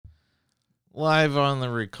live on the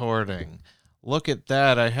recording. Look at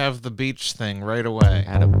that. I have the beach thing right away.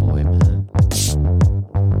 Attaboy, man.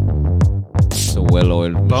 It's a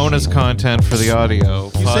well-oiled Bonus machine. content for the audio.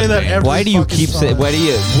 You say that every Why do you fucking keep saying... time. Why do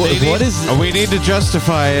you... What is... We need to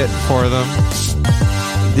justify it for them.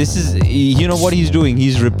 This is... You know what he's doing?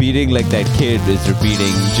 He's repeating like that kid is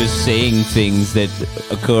repeating, just saying things that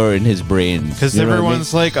occur in his brain. Because You know what I mean?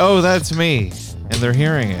 everyone's like, oh, that's me. And they're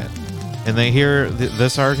hearing it. And they hear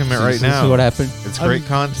this argument right now. See what happened? It's great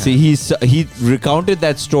content. See, he recounted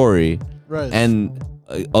that story Right. and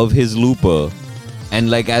of his looper,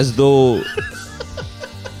 and like as though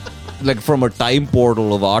like from a time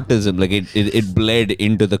portal of autism, like it bled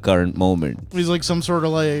into the current moment. He's like some sort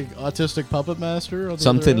of like autistic puppet master. On the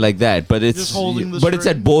Something other like that, but it's Just holding the it's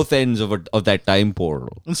at string. both ends of that time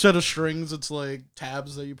portal. Instead of strings, it's like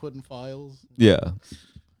tabs that you put in files. Yeah.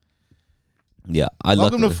 Yeah,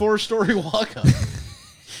 Welcome to 4-Story Walk Up.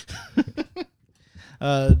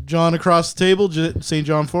 John across the table, St.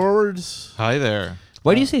 John forwards. Hi there.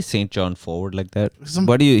 Why do you say St. John forward like that? Some-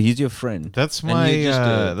 Why do you? He's your friend. That's And my you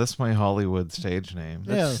just, that's my Hollywood stage name.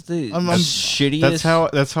 That's the I'm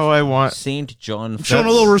shittiest. That's how I want. St. John. showing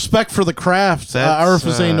a little respect for the craft. That's, Arif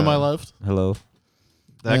Hussein to my left. Hello.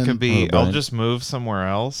 That And- could be. Hello, I'll Brian. just move somewhere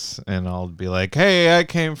else, and I'll be like, "Hey, I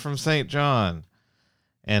came from St. John,"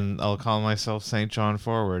 and I'll call myself St. John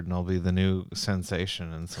Forward, and I'll be the new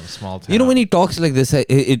sensation in some small town. You know when he talks like this,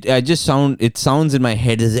 it sounds in my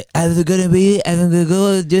head as I'm gonna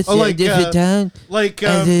go just Oh, like, different town. Like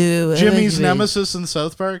Jimmy's nemesis in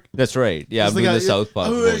South Park. That's right. Yeah, I'm He's the doing guy- the South Park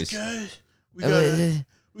All right, voice. guys,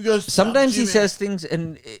 we gotta stop Sometimes he Jimmy. says things,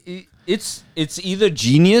 and it's either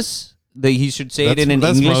genius that he should say it in an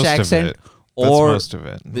that's English most of accent, it. That's or most of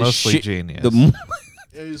it. the Mostly shit- genius.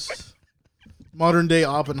 He's modern day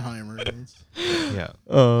Oppenheimer. Yeah.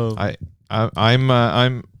 I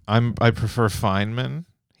prefer Feynman.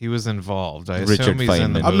 He was involved. I Richard assume he's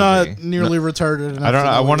in the Feynman. movie. I'm not nearly retarded enough. I don't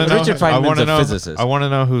know. I want to know. Richard I Feynman's want to a know. physicist. I want to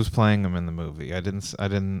know who's playing him in the movie. I didn't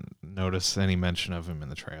notice any mention of him in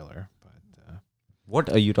the trailer. But What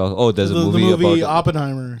are you talking? Oh, there's the a movie, movie about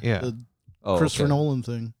Oppenheimer. Yeah. The oh, Christopher okay. Nolan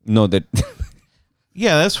thing. No, that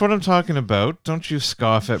yeah, that's what I'm talking about. Don't you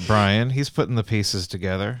scoff at Brian. He's putting the pieces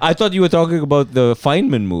together. I thought you were talking about the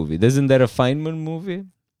Feynman movie. Isn't there a Feynman movie?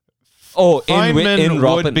 Oh, Feynman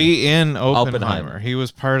would be in Oppenheimer. Oppenheimer. He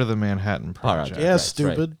was part of the Manhattan Project. Yeah, Right,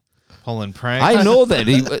 stupid. Pulling pranks. I know that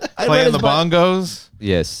he Playing the bongos.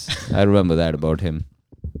 Yes, I remember that about him.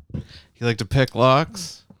 He liked to pick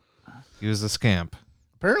locks. He was a scamp.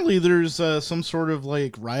 Apparently, there's some sort of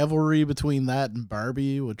like rivalry between that and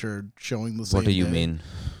Barbie, which are showing the same. What do you day. mean?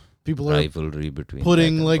 People are Rivalry between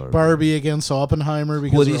putting that and like Barbie against Oppenheimer Who are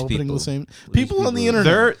because they're these opening people? the same. Who are these People on the people?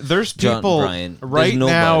 internet. There's John, people Brian, there's right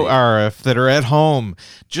now, nobody. RF, that are at home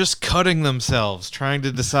just cutting themselves, trying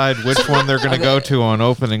to decide which one they're going to go to on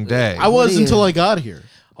opening day. I was until I got here.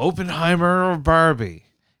 Oppenheimer or Barbie?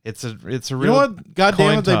 It's a real. You know what? God damn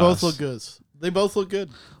coin it, they both toss. look good. They both look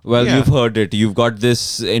good. Well, Yeah. you've heard it. You've got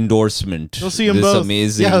this endorsement. You'll see them this both.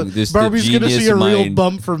 amazing. Yeah, this Barbie's the gonna see genius a real mind.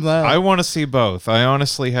 bump from that. I want to see both. I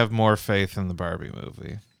honestly have more faith in the Barbie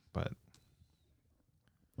movie, but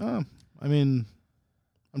I mean,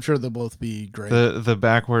 I'm sure they'll both be great. the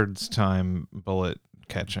backwards time bullet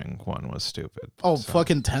catching one was stupid. Oh, So-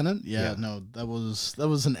 fucking Tenet? Yeah, Yeah. no, that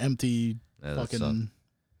was an empty Yeah, that sucked. fucking.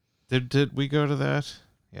 Did we go to that?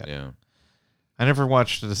 Yeah. I never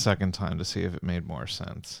watched it a second time to see if it made more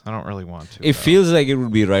sense. I don't really want to. It though. feels like it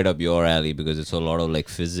would be right up your alley because it's a lot of like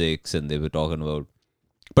physics, and they were talking about.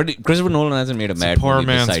 But Christopher Nolan hasn't made a It's mad a poor movie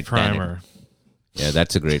man's besides Tenet. primer. Yeah,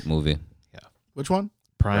 that's a great movie. Which one?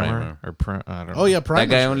 Primer. I don't know. Oh yeah, Primer.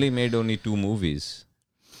 That guy made only 2 movies.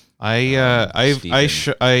 back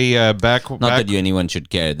Not that anyone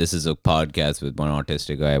should care. This is a podcast with one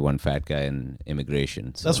autistic guy, one fat guy, and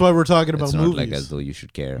immigration. So That's why we're talking about it's not movies. like as though you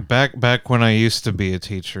should care. back when I used to be a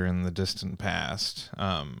teacher in the distant past.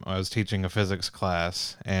 I was teaching a physics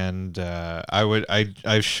class, and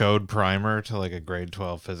I showed Primer to like a grade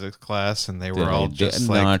 12 physics class, and they were all just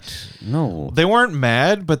like no. they weren't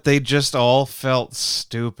mad, but they just all felt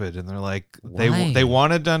stupid, and they're like Why? they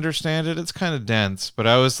wanted to understand it. It's kind of dense, but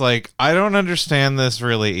I was like, I don't understand this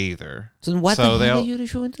really either. So what So the hell they'll- are you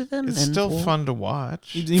showing to them? It's and still for? fun to watch.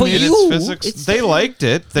 He For made And it- you, it's physics. it's They still- liked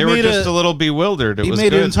it. They He were made just a- a little bewildered. It He was made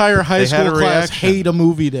good. an entire high They had school a class reaction. hate a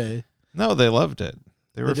movie day. No, they loved it.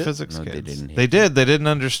 They were did? physics No, they kids. didn't hate They it. did. They didn't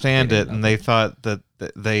understand They it, didn't and love they thought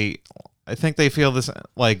that I think they feel this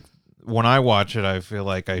like when I watch it, I feel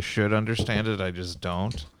like I should understand it. I just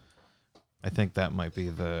don't. I think that might be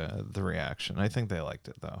the reaction. I think they liked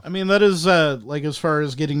it though. I mean, that is like as far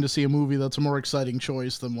as getting to see a movie, that's a more exciting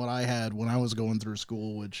choice than what I had when I was going through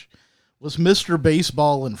school, which was Mr.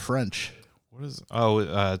 Baseball in French. What is?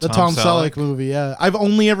 The Tom Selleck movie. Yeah, I've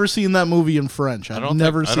only ever seen that movie in French. I don't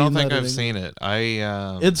think I've seen it.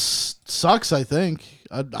 It sucks. I think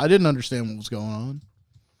I didn't understand what was going on.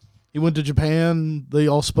 He went to Japan. They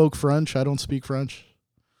all spoke French. I don't speak French.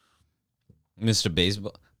 Mr.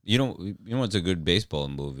 Baseball. You know what's a good baseball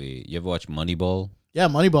movie? You ever watch Moneyball? Yeah,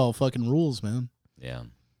 Moneyball fucking rules, man. Yeah.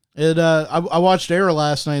 It. I watched Air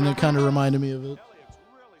last night, and it kind of reminded me of it.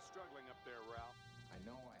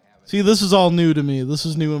 See, this is all new to me. This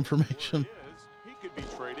is new information.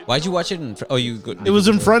 Why'd you watch it in? It was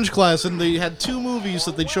in French class, and they had two movies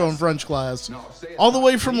that they'd show in French class, all the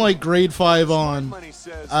way from like grade 5 on.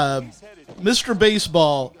 Mr.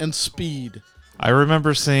 Baseball and Speed. I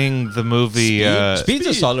remember seeing the movie. Speed's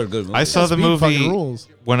a solid good movie. I saw the Speed movie rules.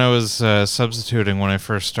 when I was substituting when I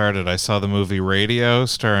first started. I saw the movie Radio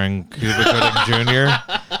starring Cuba Gooding Jr.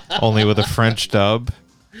 only with a French dub.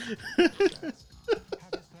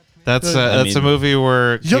 That's a movie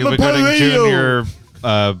where Cuba Gooding Jr.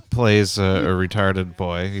 Plays a retarded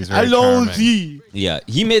boy. He's very charming. Yeah,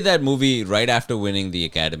 he made that movie right after winning the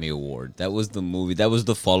Academy Award. That was the movie. That was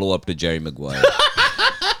the follow-up to Jerry Maguire.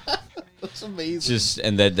 That's amazing. Just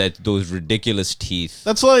and that those ridiculous teeth.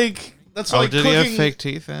 That's like Did cooking. he have fake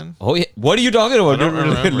teeth in? Oh yeah, what are you talking about? I don't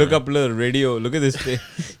remember. Look up the radio. Look at this thing.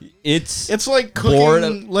 It's like cooking bored,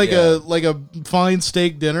 like a fine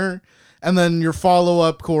steak dinner, and then your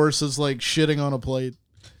follow-up course is like shitting on a plate.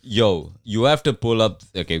 Yo, you have to pull up.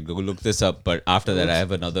 Okay, go look this up. But after that, I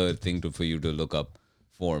have another thing for you to look up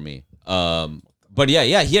for me. But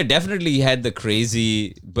yeah, he definitely had the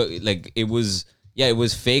crazy. But like it was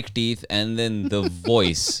fake teeth, and then the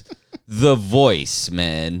voice,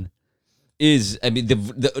 man, is. I mean,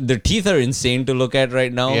 the teeth are insane to look at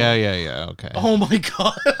right now. Yeah. Okay. Oh my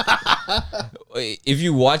god! If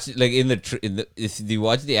you watch like if you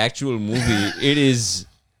watch the actual movie, it is.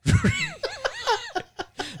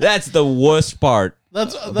 That's the worst part.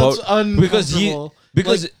 That's uncomfortable.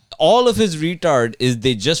 Because all of his retard is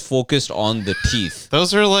they just focused on the teeth.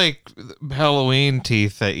 Those are like Halloween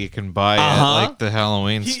teeth that you can buy at like the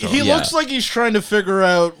Halloween store. He looks like he's trying to figure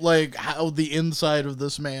out like how the inside of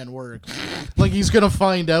this man works. Like he's gonna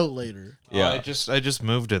find out later. Yeah, I just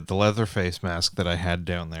moved it, the leather face mask that I had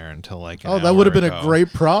down there until like an that would have hour been ago. a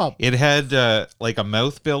great prop. It had like a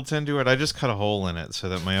mouth built into it. I just cut a hole in it so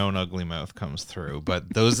that my own ugly mouth comes through.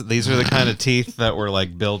 But these are the kind of teeth that were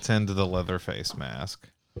like built into the leather face mask.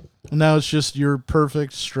 Now it's just your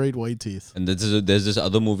perfect straight white teeth. and there's this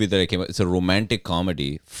other movie that I came. It's a romantic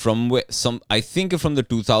comedy from I think from the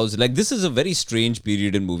 2000s. Like this is a very strange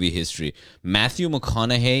period in movie history. Matthew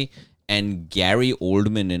McConaughey and Gary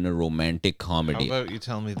Oldman in a romantic comedy. How about you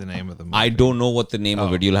tell me the name of the movie? I don't know what the name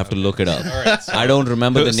of it. You'll have to look it up. I don't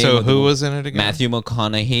remember the name. So of the who movie. was in it again? Matthew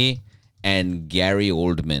McConaughey and Gary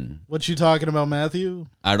Oldman. What you talking about, Matthew?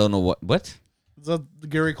 I don't know what. Is that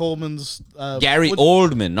Gary Coleman's? Gary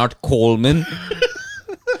Oldman, not Coleman.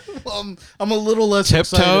 I'm a little less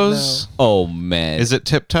Tiptoes? excited Oh man, Is it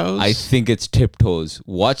Tiptoes? I think it's Tiptoes.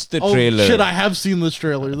 Watch the now. trailer. Oh shit! I have seen this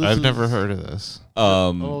trailer. I've never heard of this.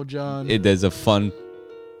 Oh John. There's a fun.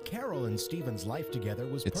 Carol and Steven's life together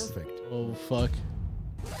was perfect. Oh fuck.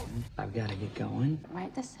 I've got to get going.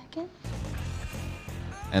 Right this second.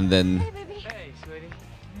 And then Hey, sweetie.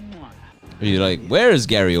 you're like, where is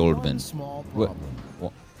Gary One Oldman? small Wh-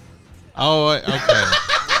 problem. Oh, okay.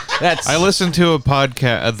 That's. I listened to a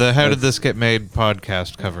podcast. The How Did This Get Made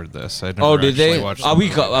podcast covered this. I never Oh, did actually they? watched Are the we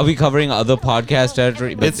movie. are we covering other podcast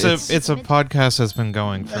territory? But It's a podcast that's been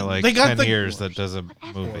going for like They got 10 the- years that does a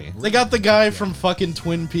movie. They got the guy from fucking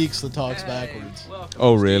Twin Peaks that talks backwards.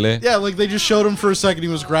 Oh really? Yeah, like they just showed him for a second. He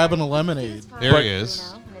was grabbing a lemonade. There he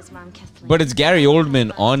is. But it's Gary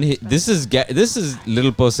Oldman on his. This is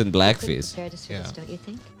little person blackface. Yeah. Don't you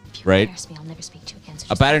think? If you Right. embarrass me, I'll never speak to you again, so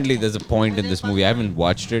just Apparently, there's a point in this movie. I haven't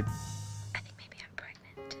watched it. I think maybe I'm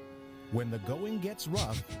pregnant. When the going gets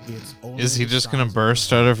rough, it's only Is he the just gonna signs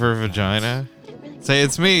burst out of her vagina? Say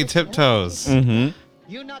it's me, Tiptoes. Mm-hmm.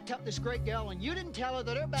 You knocked up this great girl and you didn't tell her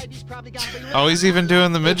that her baby's probably gonna be Oh, he's even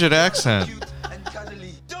doing the midget accent.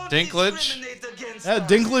 Dinklage Yeah,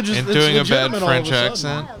 Dinklage is and it's doing a bad legitimate all of French sudden.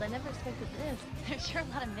 accent. I never expected this. There's sure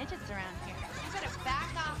a lot of midgets around here. You better back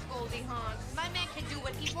off, Goldie Hawn. My man can do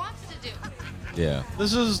what he wants to do. Yeah.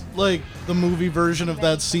 This is like the movie version of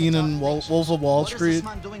that scene in Wolf of Wall Street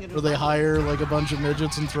where they hire like a bunch of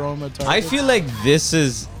midgets and throw them at targets. I feel like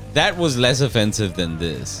that was less offensive than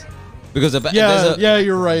this, because Yeah,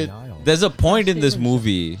 you're right. There's a point in this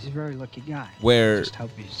movie He's a very lucky guy. where Just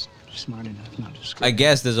hope he's smart enough not to screw I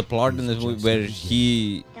guess there's a plot in this movie where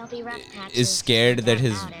he There'll be rough patches. is scared that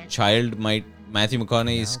his About it. child might. Matthew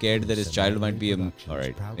McConaughey is scared that his child might be a. All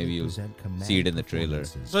right, maybe you'll see it in the trailer.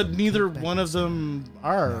 But neither one of them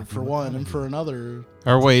are, for one, and for another.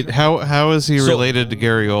 Or wait, how is he So- related to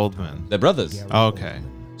Gary Oldman? They're brothers. Oh, okay.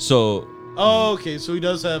 So Oh, okay, so he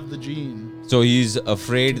does have the gene. he's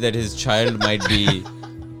afraid that his child might be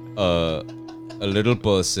a little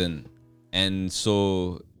person, and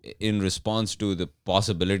so in response to the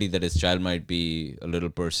possibility that his child might be a little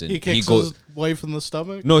person, He kicks goes. his wife in the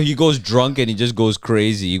stomach. No, he goes drunk and he just goes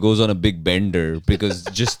crazy. He goes on a big bender because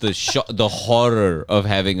just the horror of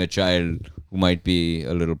having a child who might be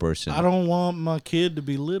a little person. I don't want my kid to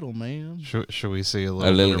be little, man. Should we see a a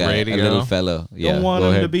little, little bit of guy, radio? a little fella. Yeah, Don't want go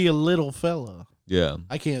him ahead. to be a little fella. Yeah.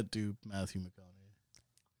 I can't do Matthew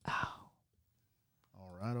McConaughey.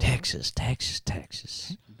 All right. Texas.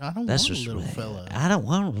 I don't That's want just a little fella. I don't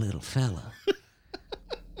want a little fella.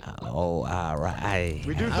 Oh, all right.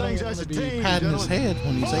 We do I things don't as want a to be team. patting his gentlemen. head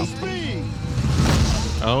when he's 18.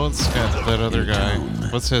 Oh, it's got that other guy.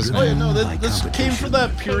 What's his Oh, yeah, name? no, this came from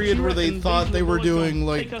that period where they thought they were doing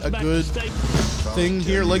like a good thing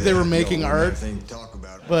here, like they were making art,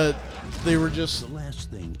 but they were just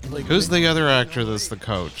like. Who's the other actor that's the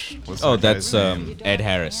coach? What's Oh, that guy's that's name? Ed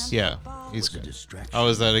Harris. Yeah, he's good. Oh,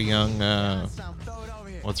 is that a young,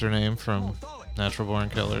 what's her name from Natural Born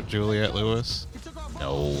Killer? Juliette Lewis?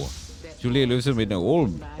 No. Julia Lewis has been an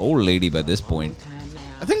old lady by this point.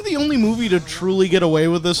 I think the only movie to truly get away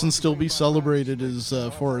with this and still be celebrated is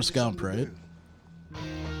Forrest Gump, right?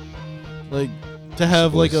 Like to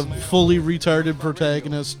have like a fully retarded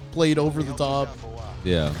protagonist played over the top,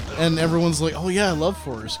 Yeah. and everyone's like, "Oh yeah, I love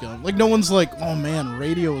Forrest Gump." Like no one's like, "Oh man,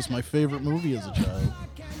 Radio was my favorite movie as a child."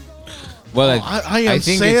 Well, I Am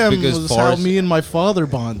think Sam it's because was how Forrest. me and my father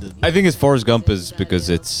bonded. I think it's Forrest Gump is because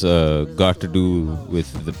it's got to do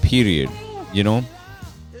with the period, you know.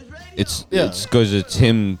 It's Yeah. because it's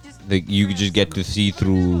him. Like you just get to see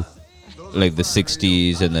through, like the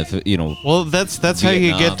 '60s and the. Well, that's how you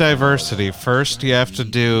Vietnam. get diversity. First, you have to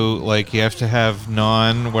do you have to have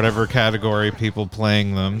whatever category people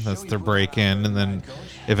playing them. That's their break in, and then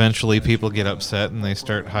eventually people get upset and they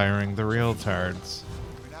start hiring the real tards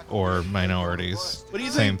or minorities. What do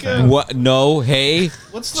you Same think, thing. What? No, hey.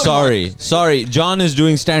 What's the Sorry. John is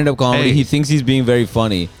doing stand-up comedy. Hey. He thinks he's being very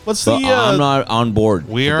funny. What's but the, I'm not on board.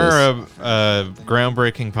 We with are this. a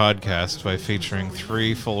groundbreaking podcast by featuring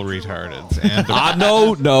 3 full retardeds and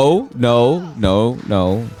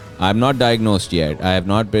No. I'm not diagnosed yet. I have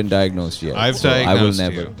not been diagnosed yet. I've so I will diagnosed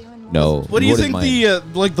never. you. No. What do you is think mine?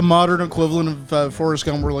 the modern equivalent of Forrest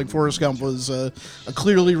Gump, where like Forrest Gump was a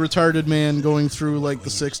clearly retarded man going through like the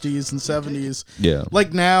 60s and 70s? Yeah.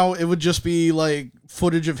 Like now, it would just be like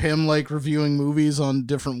footage of him like reviewing movies on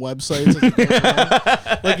different websites. as he goes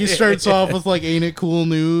along. Like he starts off with like "Ain't It Cool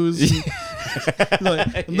News,"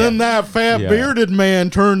 and then that fat Yeah. bearded man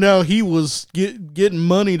turned out he was getting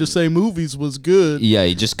money to say movies was good. Yeah,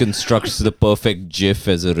 he just constructs the perfect GIF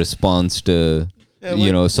as a response to.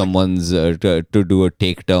 Yeah, someone's to do a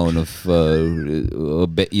takedown of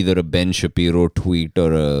either a Ben Shapiro tweet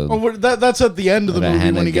or a. Oh, that's at the end of the Or a movie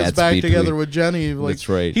Hannah when he gets back Gatsby together tweet. with Jenny. Like, That's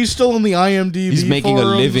right. He's still in the IMDb. He's making a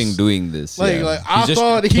forums. living doing this. Like, yeah. like I He's just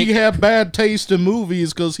thought he take- had bad taste in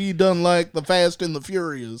movies because he done like the Fast and the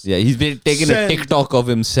Furious. Yeah, he's been taking Send. a TikTok of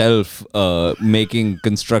himself,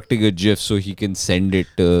 constructing a GIF so he can send it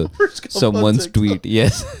to Forrest Gump on someone's TikTok. tweet.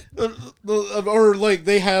 Yes. Or like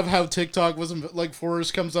they have how TikTok was like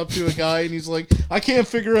Forrest comes up to a guy and he's like, I can't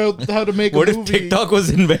figure out how to make What a if movie. TikTok was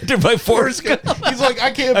invented by Forrest Gump? He's like,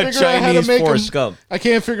 I can't A figure out how to Chinese make Forrest Gump. I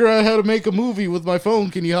can't figure out how to make a movie with my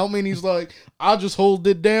phone. Can you help me? And he's like, I'll just hold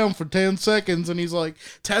it down for 10 seconds. And he's like,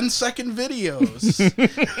 10-second videos.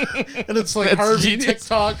 And it's like That's Harvey genius.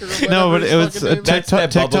 TikTok or whatever. No, but his it's fucking name is. That's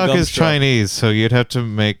that TikTok bubblegum is stuff. Chinese, so you'd have to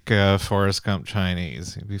make Forrest Gump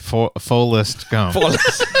Chinese. It'd be fullest Gump.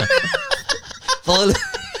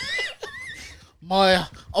 My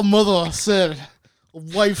mother said, a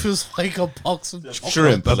wife is like a box of chocolate.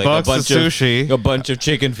 Shrimp, A box of sushi. a bunch of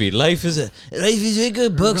chicken feet. Life is like a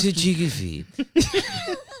box of chicken feet.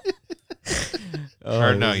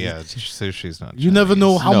 Or no, yeah, sushi's not. You never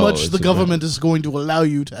know how No, much it's the a government is going to allow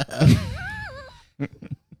you to have.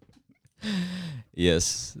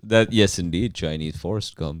 Yes, indeed, Chinese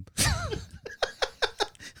Forrest Gump.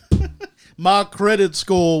 My credit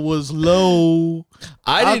score was low.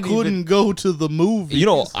 I didn't couldn't even- go to the movie. You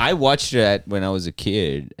know, I watched that when I was a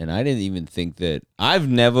kid, and I didn't even think that I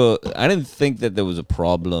didn't think that there was a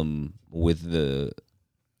problem with the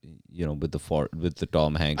with the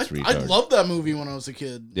Tom Hanks I retard. loved that movie when I was a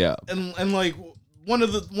kid. Yeah. And like one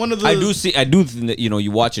of the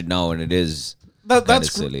You watch it now and it is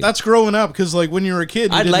that's silly. that's growing up because like when you were a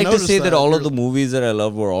kid, I'd didn't like to notice say that all of You're- the movies that I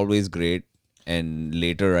love were always great, and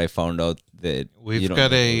later I found out that We've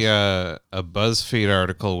got a BuzzFeed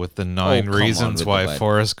article with the 9 come on reasons with why the bad-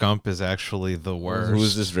 Forrest Gump is actually the worst. Who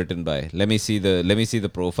is this written by? Let me see the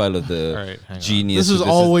profile of the All right, hang on. genius. This is who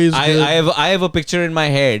always good. I have a picture in my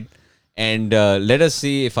head, and let us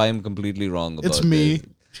see if I am completely wrong about It's me.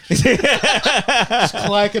 this. Just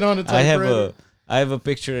clacking on a typewriter. I have a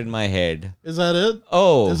picture in my head. Is that it?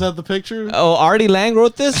 Oh, Is that the picture? oh, Artie Lang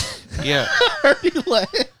wrote this. Yeah.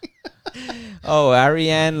 Oh,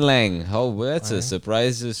 Ariane Lang. Oh, that's a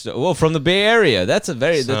surprise. Oh, from the Bay Area. That's a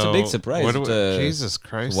big surprise. What do It's we- a Jesus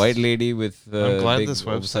Christ. white lady with I'm glad big this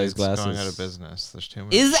oversized website's glasses. going out of business. There's too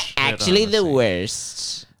much Is shit actually on the scene.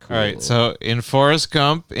 worst. All right, so in Forrest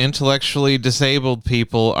Gump, intellectually disabled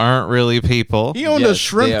people aren't really people. He owned a Yes,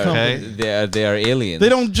 shrimp they are, company. They are aliens. They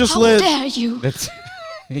don't just How let. dare you? That's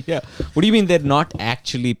yeah. What do you mean they're not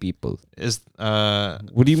actually people? What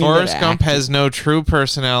What do you mean Forrest they're Gump acting? has no true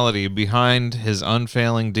personality behind his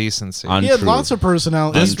unfailing decency. He had Untrue. lots of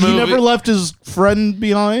personality. This He movie- never left his friend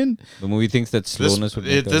behind. The movie thinks that slowness would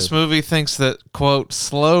make This movie thinks that, quote,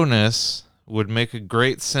 slowness would make a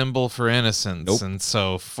great symbol for innocence. Nope. And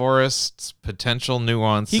so Forrest's potential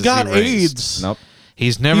nuance He is got erased. AIDS. Nope.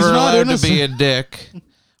 He's never He's not allowed to be a innocent. dick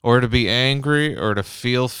or to be angry or to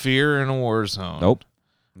feel fear in a war zone. Nope.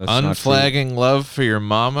 That's not true. Unflagging love for your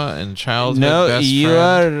mama and childhood No, best you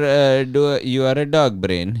friend. you are a dog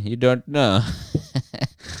brain. You don't know.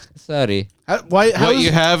 Sorry. How What is-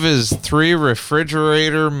 you have is 3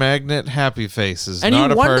 refrigerator magnet happy faces, And not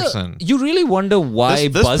you a wonder, person. You really wonder why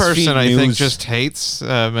This BuzzFeed person, I think, News- just hates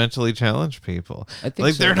mentally challenged people. I think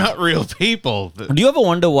like so. they're not real people. Do you ever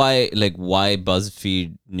wonder why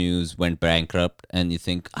BuzzFeed News went bankrupt? And you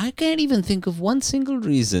think, I can't even think of one single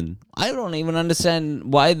reason. I don't even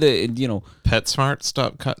understand why PetSmart,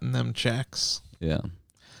 stop cutting them checks. Yeah.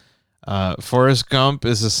 Forrest Gump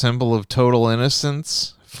is a symbol of total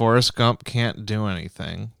innocence. Forrest Gump can't do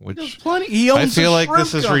anything, There's which plenty. He I owns feel a like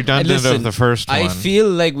this shrimp is company. redundant of the first one. I feel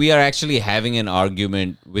like we are actually having an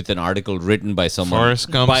argument with an article written by someone. Forrest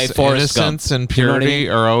Gump's by Forrest innocence Gump. and Do you know what I purity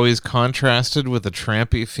mean? are always contrasted with a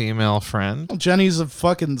trampy female friend. Jenny's a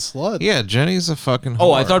fucking slut. Yeah, Jenny's a fucking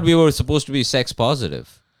Oh, I whore. thought we were supposed to be sex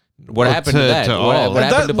positive. What Well, happened to that? to What, all. what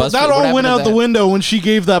happened to BuzzFeed? That What all happened went to out the that? window when she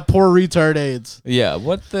gave that poor retard AIDS. Yeah,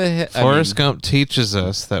 what the heck? Forrest Gump teaches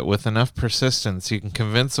us that with enough persistence, you can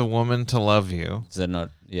convince a woman to love you. Is that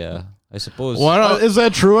not? Yeah, I suppose. Why don't, Is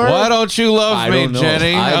that true? Art? why don't you love I me, don't know.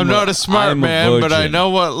 Jenny? I'm not a smart I'm a man, but I virgin.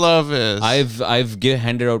 know what love is. I've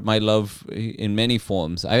handed out my love in many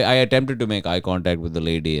forms. I attempted to make eye contact with the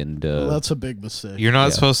lady, and Well, that's a big mistake. You're not Yeah.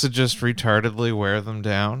 supposed to just retardedly wear them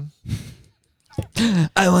down.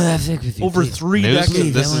 I want to have sex with you. Over please. 3 News- decades.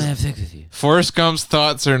 Please, this I want is- to have sex with you. Forrest Gump's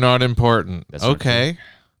thoughts are not important. That's not okay.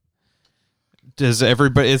 Does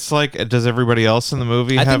everybody else in the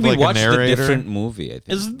movie I have think we like a watched a narrator? different movie. I think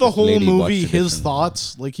Isn't the This whole lady watched movie a his different-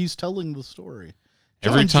 thoughts? Like he's telling the story.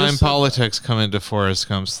 Every John time just said politics come into Forrest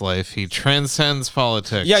Gump's life, he transcends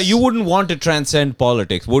politics. Yeah, you wouldn't want to transcend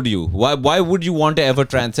politics, would you? Why would you want to ever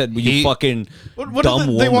transcend? You He- fucking What dumb is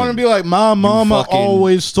it? woman. They want to be like, my mama fucking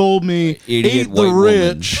always told me, idiot eat the white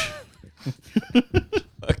woman." rich.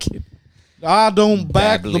 Fucking I don't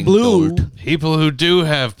back the babbling blue. toad. People who do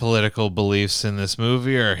have political beliefs in this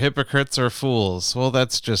movie are hypocrites or fools. Well,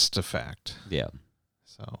 that's just a fact. Yeah.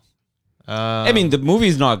 So, I mean, the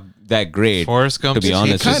movie's not that great. Forrest Gump to be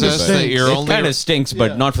honest, kinda teaches us that stinks. you're it only. kind of stinks,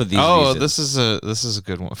 but Yeah. not for these Oh, reasons. this is a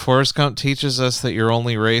good one. Forrest Gump teaches us that you're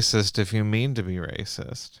only racist if you mean to be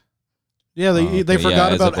racist. Yeah, they Oh, okay. forgot Yeah,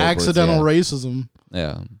 as about a backwards, accidental yeah. racism.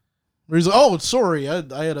 Yeah. Where he's like, oh, sorry, I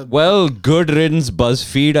had a. Well, good riddance,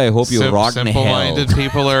 BuzzFeed. I hope you rot in hell. Simple-minded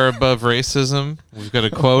people are above racism. We've got a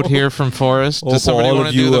quote here from Forrest. Hope Does somebody all want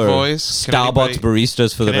of to do you the are voice? Can Starbucks anybody-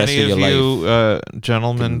 baristas for the can rest any of your life. you,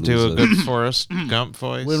 gentlemen, do a losers. good Forrest Gump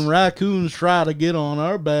voice? When raccoons try to get on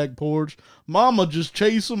our back porch, Mama just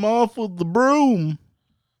chase them off with the broom.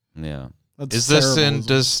 Yeah. That's Is this in? terrible.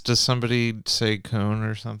 Does somebody say coon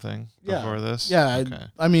or something Yeah. before this? Yeah, Okay.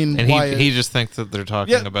 I mean, And why he just thinks that they're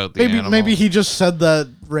talking yeah, about the maybe animal. maybe he just said that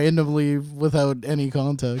randomly without any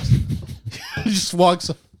context. He just walks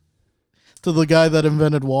up to the guy that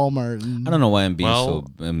invented Walmart. And, I don't know why I'm being Well,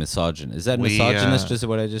 so misogynist. Is that we, misogynist? Is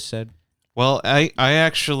what I just said? Well, I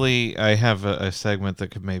have a segment that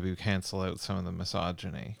could maybe cancel out some of the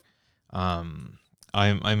misogyny.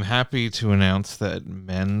 I'm happy to announce that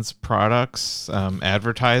men's products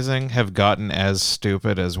advertising have gotten as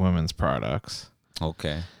stupid as women's products.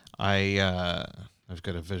 Okay. I've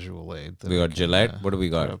got a visual aid. That We got Gillette. What do we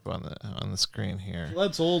got? Put up on the screen here?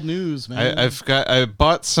 That's old news, man. I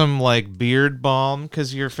bought some like beard balm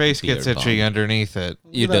because your face gets Beard itchy balm. underneath it.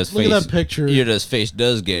 Look at that picture. Your face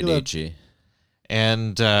does get Look at itchy.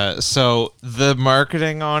 And so the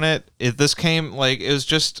marketing on this came like it was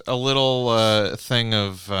just a little thing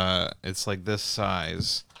of it's like this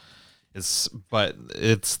size. But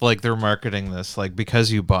it's like they're marketing this like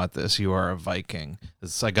because you bought this, you are a Viking.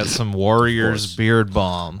 I got some Warriors beard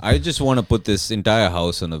balm. I just want to put this entire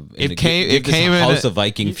house on It came in house a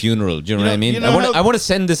Viking funeral. Do you know what I mean? I want to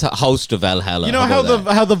send this house to Valhalla. You know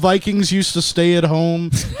how the Vikings used to stay at home,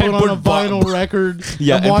 put on a vinyl record,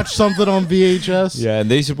 and watch something on VHS. Yeah,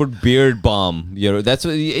 and they used to put beard balm. You know, that's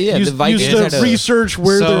what. Yeah, the Vikings used to research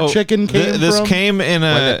where their chicken came from. This came in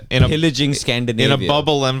a pillaging Scandinavia in a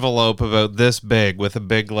bubble envelope about this big with a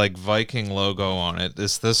big like Viking logo on it.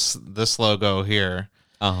 It's this logo here.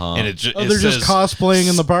 And they're just cosplaying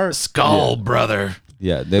in the park. Skull, brother.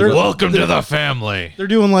 Yeah, welcome to the family. They're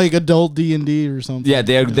doing like adult D&D or something. Yeah,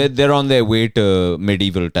 they're on their way to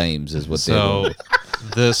medieval times, is what they're doing.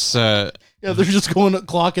 This Yeah, they're just going to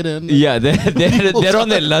clock it in. Yeah, they're on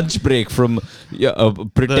their lunch break from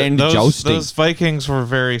pretend jousting. Those Vikings were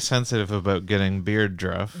very sensitive about getting beard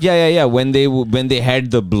druff. Yeah. When they had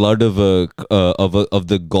the blood of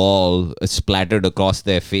the Gaul splattered across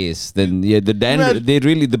their face, then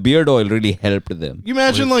the beard oil really helped them. You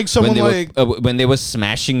imagine like someone when they were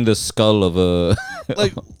smashing the skull of a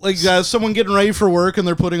someone getting ready for work and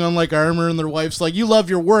they're putting on like armor and their wife's like, "You love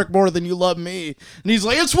your work more than you love me," and he's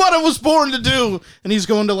like, "It's what I was born to do," and he's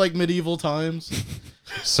going to like medieval times.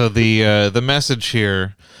 So the message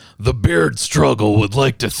here: the Beard Struggle would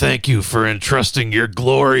like to thank you for entrusting your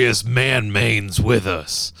glorious man manes with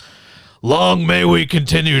us. Long may we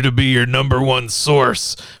continue to be your number one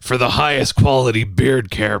source for the highest quality beard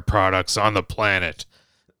care products on the planet.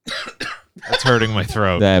 That's hurting my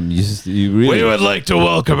throat. Damn, you really. We would like to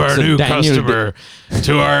welcome our new customer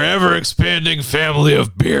to our ever-expanding family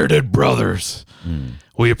of bearded brothers.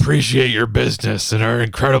 We appreciate your business and are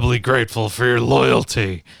incredibly grateful for your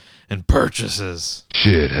loyalty and purchases.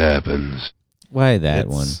 Shit happens. Why that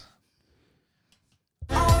one?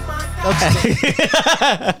 That's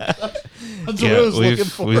what I was looking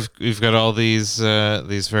for. We've got all these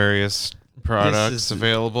various products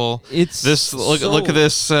available. Look at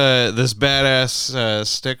this badass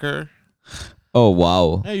sticker. Oh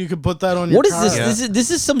wow! Hey, you could put that on your. What is car. this? This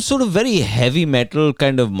is some sort of very heavy metal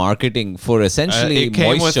kind of marketing for essentially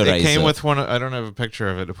moisturizer. It came with one. I don't have a picture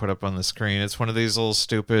of it to put up on the screen. It's one of these little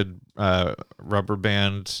stupid rubber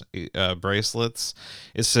band bracelets.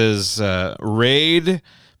 It says "Raid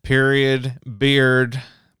beard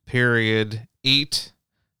eat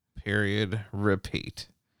repeat."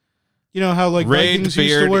 You know how like Raid, Vikings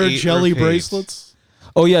used to wear beard, jelly repeat. bracelets?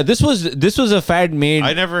 Oh yeah, this was a fad made.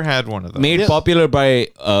 I never had one of those. Made popular by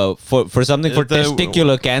for something for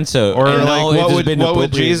testicular cancer. Or and like what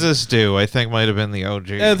would Jesus do? I think might have been the OG.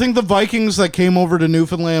 Yeah, I think the Vikings that came over to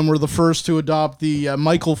Newfoundland were the first to adopt the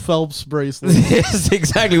Michael Phelps bracelet. Yes,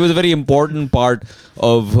 exactly. It was a very important part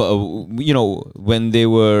of when they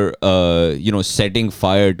were setting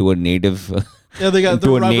fire to a native. Yeah, they got the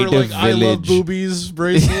to a rubber native like "I love village. boobies"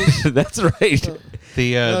 bracelets. That's right.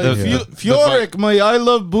 Fiorik, my "I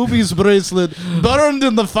love boobies" bracelet burned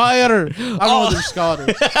in the fire. I don't know if they're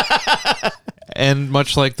Scottish. And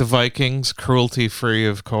much like the Vikings, cruelty-free,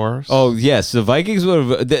 of course. Oh yes, the Vikings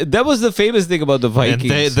were. That was the famous thing about the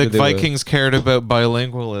Vikings. And the Vikings cared about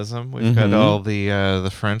bilingualism. We've got all the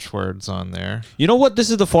French words on there. You know what? This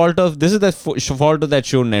is the fault of fault of that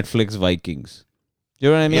show Netflix Vikings. You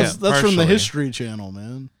know what I mean? Yeah, that's from the History Channel,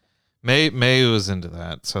 man. May was into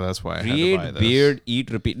that, so that's why I had to buy this. Beard, eat,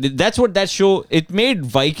 repeat. That's what that show. It made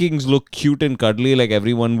Vikings look cute and cuddly, like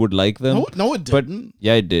everyone would like them. No, it didn't. But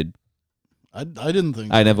yeah, it did. I didn't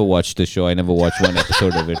think. I never watched the show. I never watched one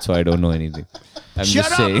episode of it, so I don't know anything. I'm Shut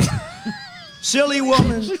just up! saying. Silly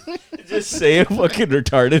woman. Just say a fucking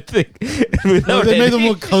retarded thing. They made them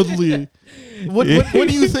look cuddly. What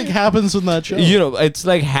do you think happens in that show? You know, it's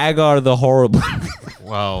like Hagar the Horrible.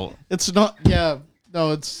 Well, it's not. Yeah,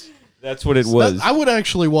 no, it's. That's what it was. I would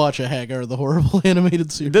actually watch a Hagar the Horrible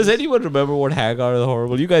animated series. Does anyone remember what Hagar the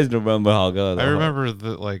Horrible? You guys remember Hagar the I Horrible? remember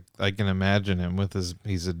that. Like, I can imagine him with his.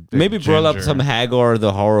 He's a big maybe brought up ginger. some Hagar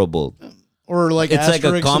the Horrible. Or like it's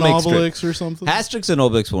Asterix like a comic and Obelix strip. or something. Asterix and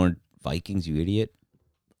Obelix weren't Vikings, you idiot.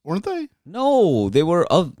 Weren't they? No, they were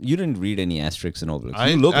of. You didn't read any Asterix and Obelix.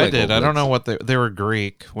 You look I like did. Obelix. I don't know what they were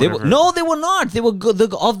Greek. They were, whatever. no, they were not. They were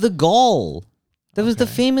of the Gaul. That was the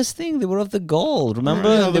famous thing. They were of the Gaul. Remember,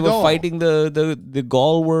 Yeah, the they were Gaul. fighting the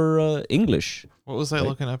Gaul were English. What was I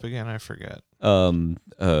looking up again? I forget.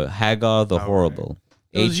 Hagar the Horrible.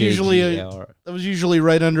 It was usually Hagar. that was usually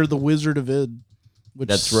right under the Wizard of Id. Which,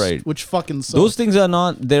 That's right. Which fucking sucks. Those things are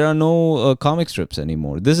not. There are no comic strips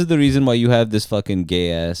anymore. This is the reason why you have this fucking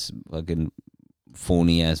gay ass, fucking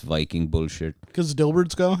phony ass Viking bullshit. Because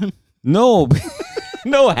Dilbert's gone. No,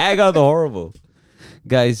 no, Hagar the Horrible.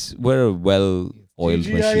 Guys, we're a well-oiled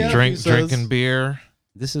TGIF. machine. He says- Drinking beer.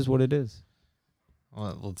 This is what it is.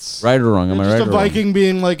 Well, let's. Right or wrong? Am I Just right a or wrong? Viking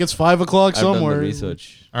being like it's 5 o'clock I've done somewhere. the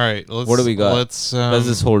research. All right. Let's. What do we got? Let's. Does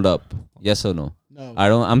this hold up? Yes or no? No.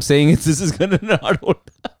 I'm saying this is gonna not hold.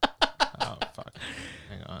 Oh fuck!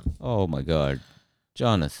 Hang on. Oh my god,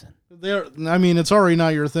 Jonathan. I mean, it's already not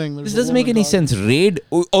your thing. There's This a doesn't make woman any dog. sense. Raid?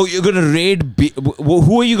 Oh, you're gonna raid?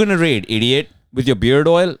 Who are you gonna raid? Idiot! With your beard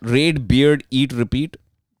oil? Raid, beard, eat, repeat.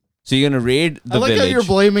 So you're gonna raid the I like village. how you're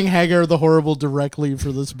blaming Hagar the Horrible directly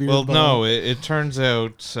for this beard. Well, bomb. no. It turns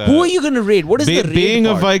out. Who are you gonna raid? What is the raid being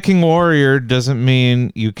part? a Viking warrior doesn't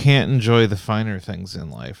mean you can't enjoy the finer things in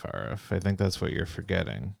life, RF. I think that's what you're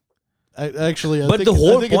forgetting. I But think the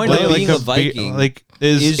whole it point of does. being a Viking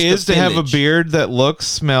is the to have a village. beard that looks,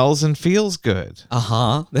 smells, and feels good.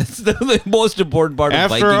 That's the most important part of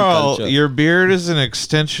After Viking all, culture. your beard is an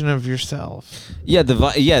extension of yourself. Yeah,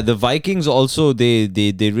 the Vikings also they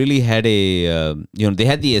really had a they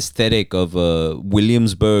had the aesthetic of a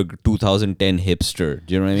Williamsburg 2010 hipster.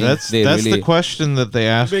 Do you know what I mean? That's really, the question that they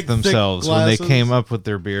asked Big, thick themselves when they glasses. came up with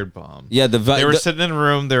their beard balm. Yeah, They were sitting in a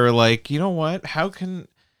room. They were like, you know what? How can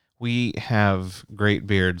we have great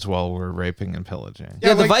beards while we're raping and pillaging?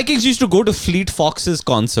 Yeah, the like- Vikings used to go to Fleet Foxes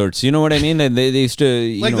concerts. You know what I mean? And they used to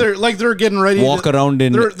They're getting ready. walk around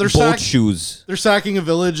in they're boat shoes. They're sacking a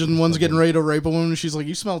village, and one's getting ready to rape a woman. And she's like,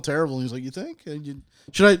 "You smell terrible." And he's like, "You think?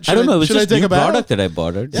 Should I? I don't know. It was should I just take new a bath?" product that I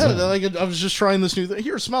bought. Yeah, like I was just trying this new thing.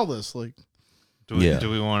 Here, smell this. Like, Do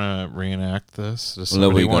we want to reenact this? Does No,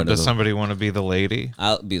 we somebody, gotta does go. somebody want to be the lady?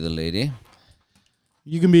 I'll be the lady.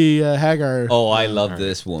 you can be Hagar. Oh, I love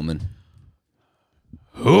this woman.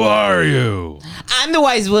 Who are you? I'm the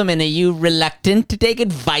wise woman. Are you reluctant to take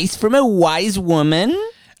advice from a wise woman?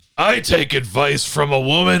 I take advice from a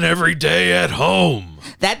woman every day at home.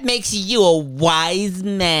 That makes you a wise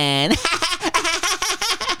man.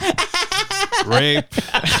 Rape.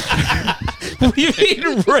 What do you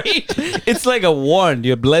mean rape? It's like a wand.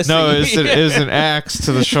 You're blessing. No, me. it is an axe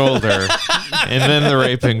to the shoulder, and then the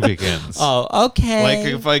raping begins. Oh,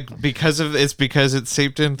 okay. Because it's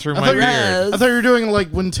seeped in through my thought you were- beard. I thought you were doing like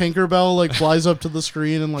when Tinkerbell like flies up to the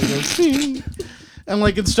screen and like goes, "Ting." And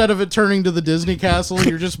like instead of it turning to the Disney castle,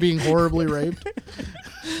 you're just being horribly raped.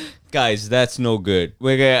 Guys, that's no good.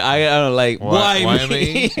 I don't like. Why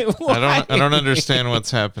me? I don't understand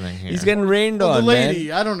what's happening here. He's getting rained The on, lady,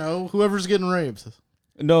 man. I don't know, whoever's getting raped.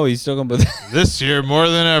 No, he's talking about. This year more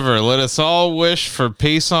than ever, let us all wish for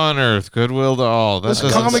peace on earth, goodwill to all. This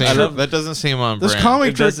comic strip- That doesn't seem on This brand.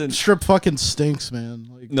 comic doesn't- strip fucking stinks, man.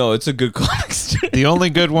 Like, No, it's a good comic strip. The only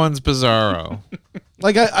good one's Bizarro.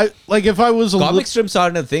 like I like if I was a Comic strips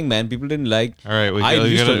aren't a thing, man. People didn't like. All right, we I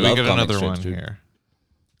used to love got comic another strips, one dude. here.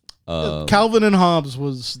 Calvin and Hobbes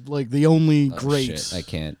was like the only Oh, great. shit, I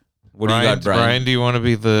can't. What do you got, Brian, Brian? do you want to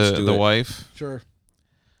be Let's do the it. wife? Sure.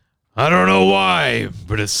 I don't know why,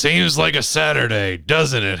 but it seems like a Saturday,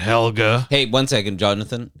 doesn't it, Helga? Hey, 1 second,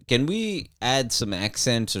 Jonathan. Can we add some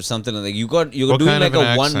accents or something like that? You're What doing kind like of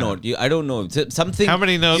an a one accent? note. I don't know. Something. How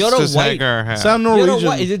many notes You're a does white- Hagar have? Sound You're a Norwegian.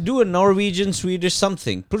 white- Do a Norwegian, Swedish,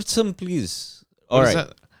 something. Put some, please. All What is right.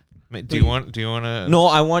 that? Wait, do you want to? No,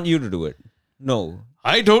 I want you to do it. No.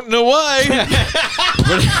 I don't know why.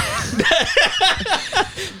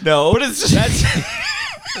 No. But it's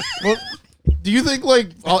Well, do you think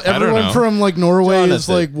like don't everyone know. from like Norway is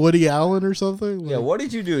Jonathan. like Woody Allen or something? Like, Yeah, what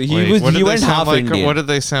did you do? Wait, He what did they went sound half like? Indian. What did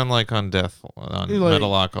they sound like on like-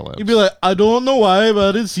 Metalocalypse? You'd be like, I don't know why,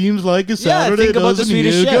 but it seems like a yeah, Saturday. think about the doesn't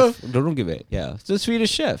Swedish you? chef. Don't give it. Yeah, it's the Swedish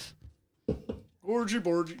chef. Orgy,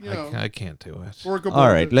 borgy, you know. I can't do it. Orca, All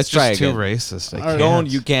right, borgy. let's It's try just too again. racist. I All can't. right. Don't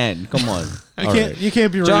you can. Come on. You can't. You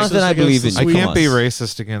can't be Jonathan, racist. I against believe the in you. I Swede. can't Come be on.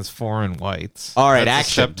 racist against foreign whites. All right, That's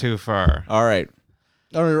action. a step too far. All right.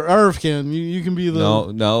 All right, Arv can. You can be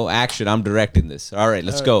the. No, action. I'm directing this. All right,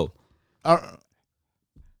 let's go.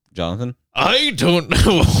 Jonathan? I don't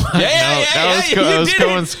know why. I was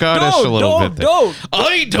going Scottish a little bit there. Don't.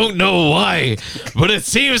 I don't know why, but it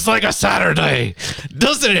seems like a Saturday,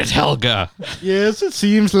 doesn't it, Helga? Yes, it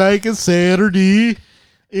seems like a Saturday.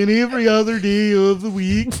 in every other day of the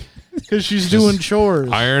week because she's doing chores.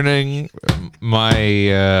 Ironing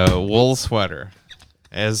my wool sweater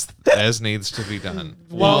as needs to be done.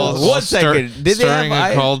 Well, While one second. Did they stirring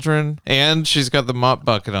have a cauldron, and she's got the mop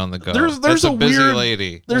bucket on the go. There's That's a busy weird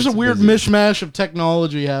lady. There's a weird mishmash of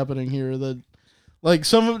technology happening here that, like,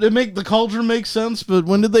 some of it make the cauldron make sense, but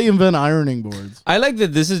when did they invent ironing boards? I like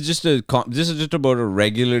that this is just about a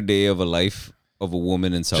regular day of a life of a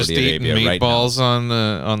woman in Saudi Just eating Arabia right now. meatballs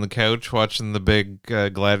on the couch, watching the big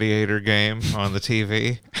gladiator game on the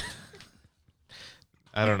TV.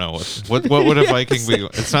 I don't know what would a Viking be?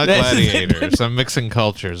 It's not gladiators. I'm mixing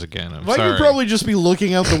cultures again. I'm Viking sorry. probably just be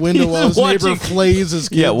looking out the window while his neighbor flays his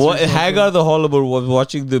kids. Yeah, or something. Hagar the Holloway was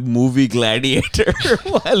watching the movie Gladiator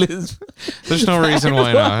while his... There's no reason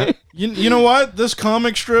why not. You know what? This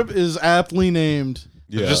comic strip is aptly named.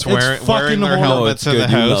 Yeah. Just It's wearing fucking their horrible. helmets No, in it's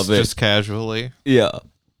the good. You house love it. just casually. Yeah.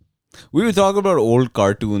 We were talking about old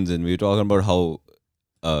cartoons, and we were talking about how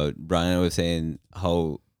Brian was saying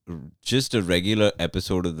how just a regular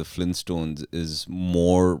episode of the Flintstones is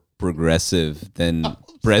more progressive than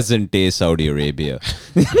present day Saudi Arabia.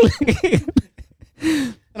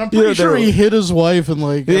 And I'm pretty sure he hit his wife in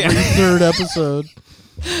like every third episode.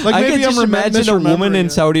 Like I maybe can just I'm imagine a woman misremembering in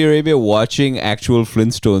it. Saudi Arabia watching actual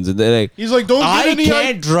Flintstones, and they're like, He's like, don't get I any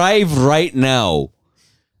can't drive right now.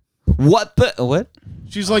 What the what?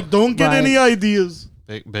 She's like, don't get Right. any ideas.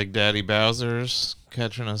 Big Daddy Bowser's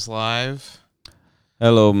catching us live.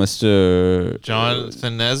 Hello, Mr.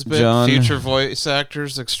 Jonathan Nesbitt, John. future voice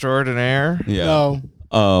actors extraordinaire. Yeah.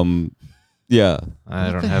 No. Yeah.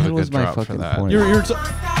 I don't have a good drop for that.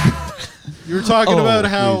 You're talking Oh, about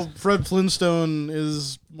how Fred Flintstone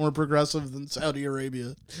is more progressive than Saudi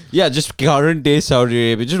Arabia. Yeah, just current day Saudi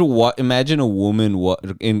Arabia. Just imagine a woman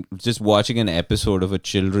just watching an episode of a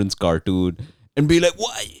children's cartoon and be like,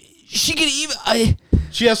 "What? She can even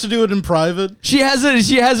She has to do it in private. She has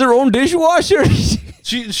her own dishwasher."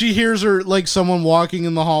 She hears her like someone walking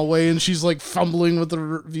in the hallway and she's like fumbling with the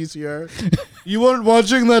VCR. You weren't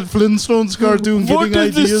watching that Flintstones cartoon What getting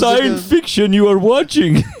is the ideas science again? fiction you are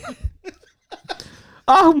watching?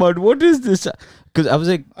 Ahmad, what is this? Because I was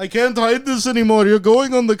like, I can't hide this anymore. You're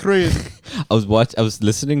going on the crane. I was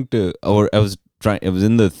listening to, or I was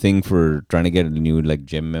in the thing for trying to get a new like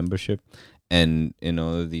gym membership, and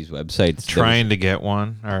these websites Trying to get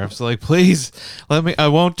one. Or I was like, please let me. I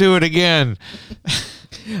won't do it again.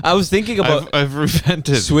 I was thinking about I've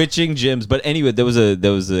repented. switching gyms, but anyway, there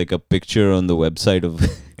was like a picture on the website of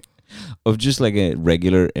of just like a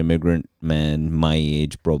regular immigrant man my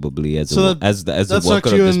age probably as a that worker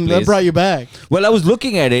sucked you of this and place. that brought you back. Well, I was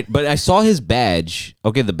looking at it, but I saw his badge.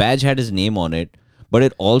 Okay, the badge had his name on it, but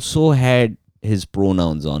it also had his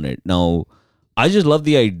pronouns on it. Now, I just love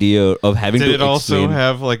the idea of having Did to it also explain-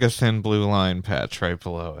 have like a thin blue line patch right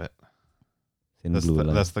below it? Thin That's blue the,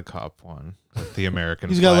 line. that's the cop one with the American.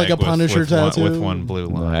 He's got, like, flag a Punisher with one, tattoo. with one blue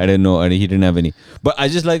No, line. I didn't know. He didn't have any. But I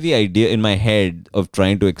just like the idea in my head of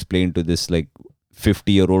trying to explain to this like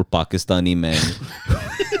 50-year-old Pakistani man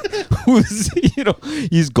who's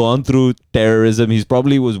he's gone through terrorism. He's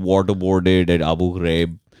probably was waterboarded at Abu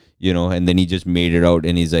Ghraib, and then he just made it out.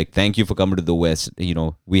 And he's like, "Thank you for coming to the West.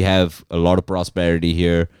 We have a lot of prosperity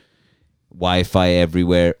here. Wi-Fi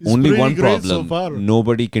everywhere. It's Only pretty one great so problem: far."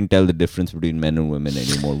 nobody can tell the difference between men and women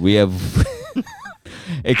anymore. We have."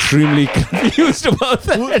 Extremely confused about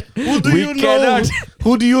that. Who do We you know? cannot-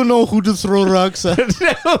 Who do you know who to throw rocks at?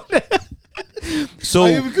 So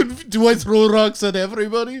Do I throw rocks at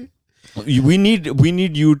everybody? we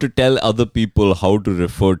need you to tell other people how to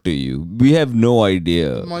refer to you. We have no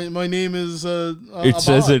idea. My name is. It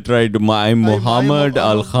says it right. I'm Muhammad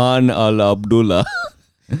Al Khan Al Abdullah.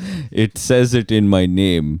 It says it in my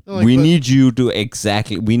name. Like, We but- need you to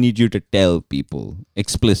We need you to tell people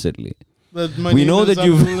explicitly. That my We name know is that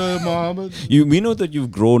you've- Abdullah Muhammad. We know that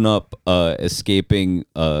you've grown up escaping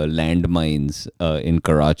landmines in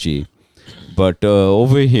Karachi, but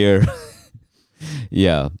over here,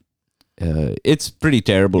 yeah, it's pretty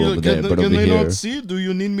terrible over there. But Can over they here, not see? Do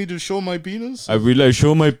you need me to show my penis? I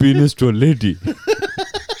show my penis to a lady.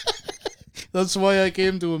 That's why I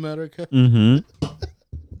came to America. Mm-hmm.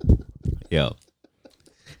 Yeah.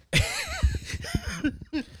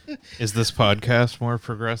 Is this podcast more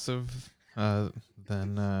progressive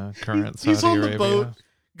than current Saudi He's on Arabia? the boat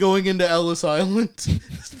going into Ellis Island,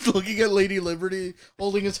 looking at Lady Liberty,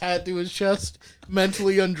 holding his hat to his chest,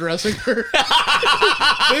 mentally undressing her.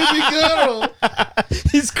 Baby girl!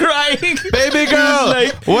 He's crying. Baby girl,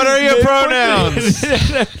 what are your pronouns?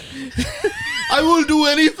 I will do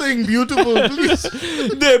anything beautiful, please.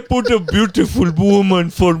 They put a beautiful woman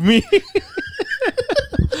for me.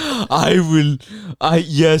 I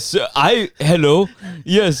Hello.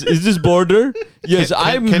 Yes, is this border? Yes,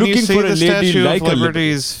 I'm Can looking you see for a the lady Statue like of a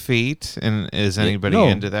Liberty's feet? And is anybody no.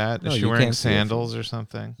 into that? No, Is she you wearing can't see her sandals or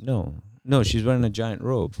something? No, she's wearing a giant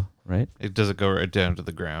robe, right? It does it go right down to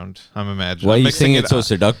the ground? I'm imagining. Why are I'm you mixing saying it so up.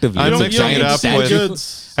 seductively? I'm It's a mixing it giant up statue.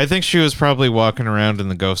 with. I think she was probably walking around in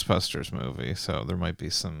the Ghostbusters movie, so there might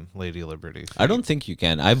be some Lady Liberty. Feet. I don't think you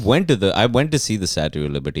can. I went to see the Statue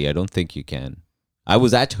of Liberty. I don't think you can. I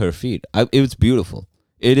was at her feet. It was beautiful.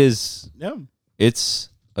 It is. Yeah.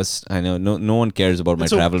 I know no one cares about my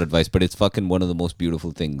travel advice, but it's fucking one of the most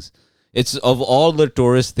beautiful things. It's of all the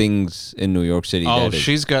tourist things in New York City. Oh,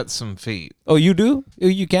 she's got some feet. Oh, you do?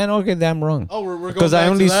 You can? Okay, damn wrong. Oh, we're going because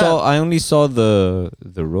back to that. I only saw the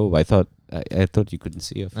robe. I thought you couldn't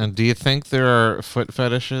see it. And do you think there are foot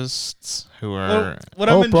fetishists who are?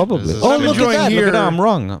 Probably. Oh, look at that! Look at that! I'm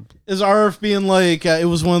wrong. Is RF being like, it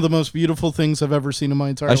was one of the most beautiful things I've ever seen in my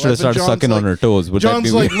entire life. I should have started sucking on her toes. Would John's that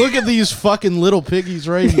be like, look at these fucking little piggies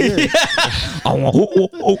right here.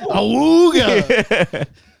 Awooga!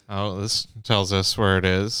 Oh, this tells us where it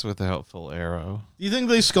is with a helpful arrow. Do you think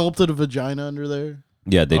they sculpted a vagina under there?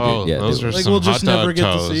 Yeah, they Oh, did. Yeah, those they are did. Like some we'll just hot never dog get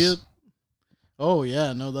to toes. see it. Oh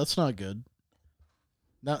yeah, no, that's not good.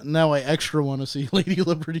 Now I extra want to see Lady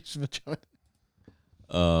Liberty's vagina.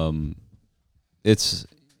 It's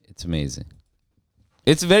amazing.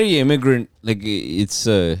 It's very immigrant. Like it's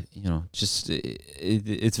it's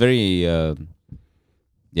very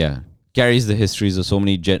carries the histories of so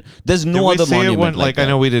many There's no Did other we see it monument when, like I that.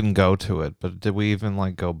 know we didn't go to it, but did we even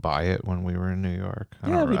go by it when we were in New York? I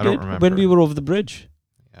don't remember. When we were over the bridge.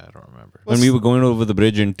 Yeah, I don't remember. When we were going over the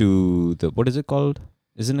bridge into the what is it called?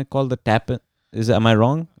 Isn't it called the Tappan? Am I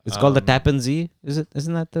wrong? It's called the Tappan Z.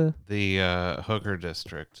 Isn't that the Hooker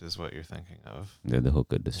District is what you're thinking of. Yeah, the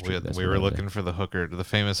Hooker District. We were looking for the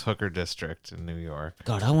famous Hooker District in New York.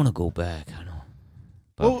 God, I want to go back. I know.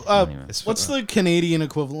 Well, anyway. what's the Canadian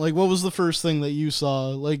equivalent? Like, what was the first thing that you saw?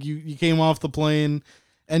 Like, you came off the plane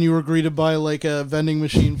and you were greeted by like a vending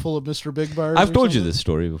machine full of Mr. Big Bars. I've told you this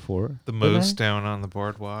story before. The moose down on the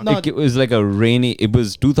boardwalk. It was like a rainy. It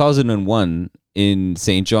was 2001 in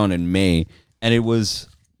St. John in May, and it was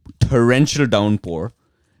torrential downpour,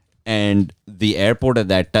 and the airport at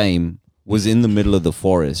that time was in the middle of the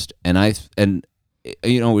forest, and it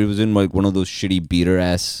was in like one of those shitty beater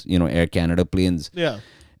ass Air Canada planes. Yeah.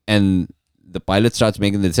 And the pilot starts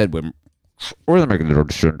making. They said we're making the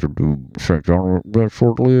descent to St. John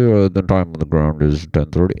shortly. The time on the ground is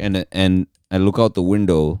 10:30, and I look out the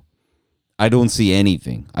window. I don't see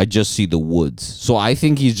anything. I just see the woods. So I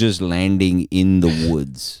think he's just landing in the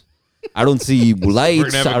woods. I don't see lights.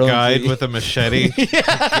 We're gonna have a guide with a machete.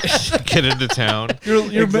 Get into town.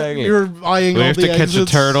 You're Exactly. you're eyeing We all have the to catch a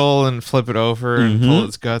exits. turtle and flip it over and pull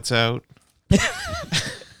its guts out.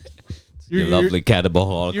 Your lovely Cannibal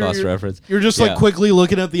Holocaust reference. You're just like quickly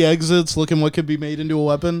looking at the exits, looking what could be made into a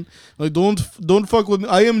weapon. Like don't fuck with me.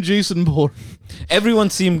 I am Jason Bourne. Everyone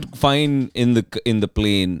seemed fine in the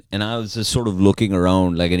plane, and I was just sort of looking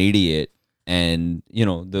around like an idiot. And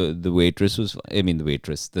the waitress was. I mean,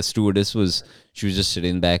 the stewardess was. She was just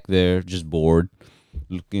sitting back there, just bored,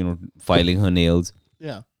 filing her nails.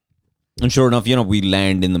 Yeah. And sure enough, we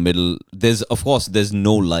land in the middle. There's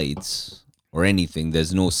no lights or anything.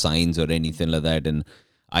 There's no signs or anything like that. And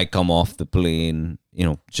I come off the plane,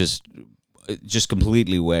 just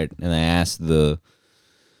completely wet. And I asked the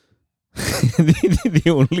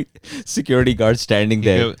only security guard standing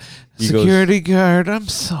there. Security guard, I'm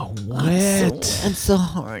so wet. I'm so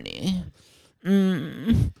horny.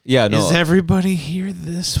 Yeah, no. Is everybody here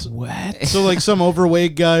this wet? So like some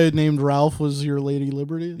overweight guy named Ralph was your Lady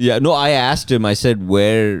Liberty? Yeah, no, I asked him, I said,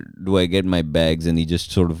 where do I get my bags? And he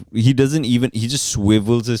just he just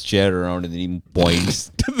swivels his chair around and then he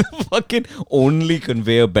points to the fucking only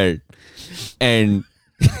conveyor belt. And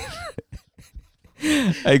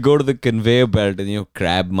I go to the conveyor belt and,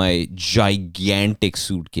 grab my gigantic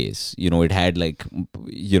suitcase. It had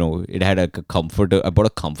it had a comforter. I bought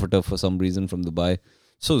a comforter for some reason from Dubai.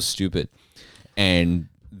 So stupid. And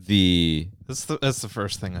That's the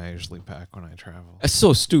first thing I usually pack when I travel. It's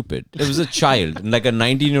so stupid. It was a child, like a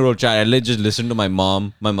 19-year-old child. I just listened to my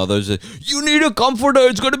mom. My mother said, "You need a comforter.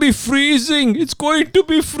 It's going to be freezing. It's going to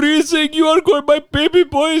be freezing. My baby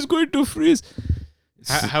boy is going to freeze."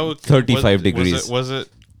 How 35 degrees. Was it?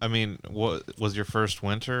 I mean, was your first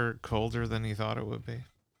winter colder than you thought it would be?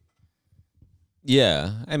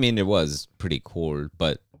 Yeah, I mean, it was pretty cold,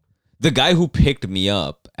 but the guy who picked me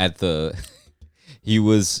up at he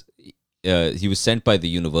was sent by the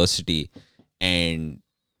university, and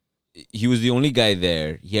he was the only guy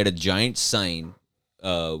there. He had a giant sign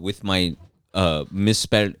with my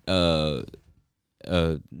misspelled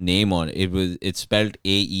name on it. It's spelled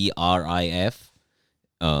AERIF.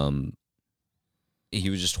 He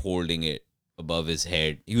was just holding it above his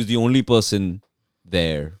head. He was the only person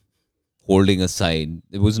there holding a sign.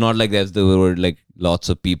 It was not like there were like lots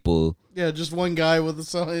of people. Yeah, just one guy with a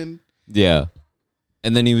sign. Yeah.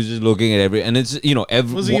 And then he was just looking at and it's,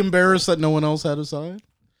 Was he embarrassed that no one else had a sign?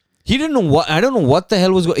 He didn't know I don't know what the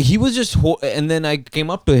hell was going. He was just, and then I came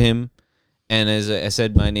up to him and as I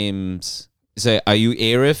said, my name's, he said, are you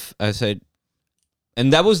Arif? I said,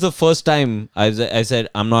 and that was the first time I said,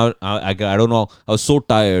 I'm not, I don't know. I was so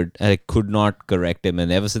tired and I could not correct him.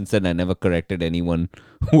 And ever since then, I never corrected anyone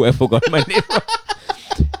who ever got my name wrong.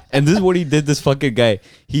 And this is what he did, this fucking guy.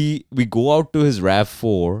 We go out to his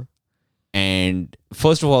RAV4, and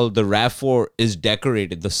first of all, the RAV4 is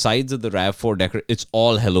decorated. The sides of the RAV4 it's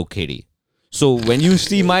all Hello Kitty. So when you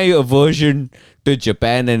see my aversion to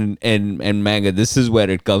Japan and manga, this is where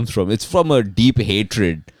it comes from. It's from a deep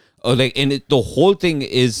hatred. The whole thing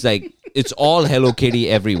is like, it's all Hello Kitty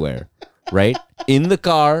everywhere, right? In the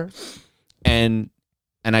car, and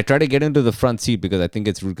I try to get into the front seat because I think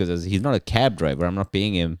it's rude because he's not a cab driver. I'm not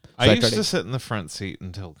paying him. So I used to sit in the front seat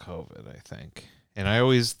until COVID, I think. And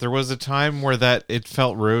there was a time where it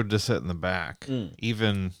felt rude to sit in the back,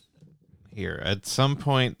 even here. At some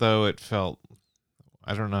point, though, it felt,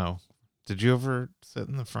 I don't know. Did you ever sit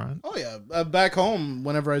in the front? Oh yeah, back home,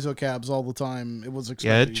 whenever I took cabs all the time, it was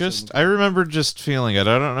expected. Yeah, I remember just feeling it.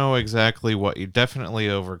 I don't know exactly definitely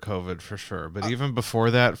over COVID for sure. But even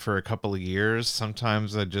before that, for a couple of years,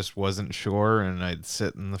 sometimes I just wasn't sure and I'd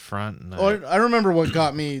sit in the front. And I remember what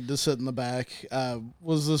got me to sit in the back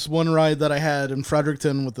was this one ride that I had in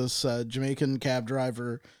Fredericton with this Jamaican cab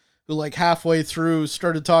driver who like halfway through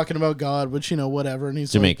started talking about God, which, whatever. And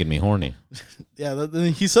he's making me horny. Yeah,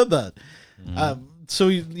 he said that. So,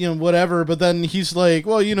 whatever. But then he's like,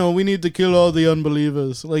 well, we need to kill all the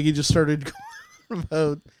unbelievers. Like, he just started going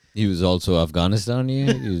about. He was also Afghanistan,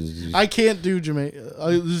 I can't do Jamaica.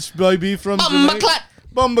 I be from Jamaica.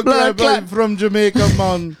 Bumba from Jamaica,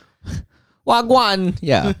 man. Wagwan.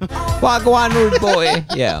 Yeah. Wagwan, rude boy.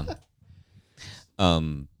 Yeah.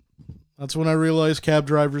 That's when I realized cab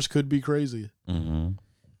drivers could be crazy. Mm-hmm.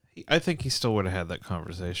 I think he still would have had that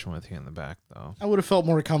conversation with you in the back, though. I would have felt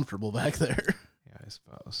more comfortable back there. Yeah, I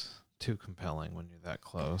suppose. Too compelling when you're that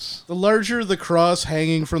close. The larger the cross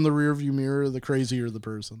hanging from the rearview mirror, the crazier the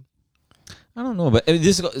person. I don't know, but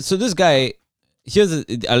this guy,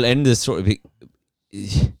 I'll end this story.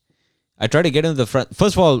 I try to get into the front.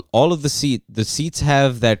 First of all of the seats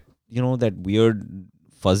have that, that weird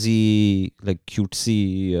fuzzy, like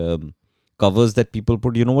cutesy covers that people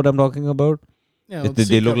put. You know what I'm talking about? Yeah,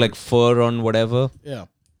 they look like fur on whatever. Yeah.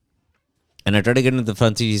 And I tried to get into the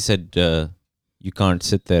front seat. He said, you can't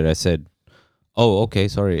sit there. I said, oh, okay,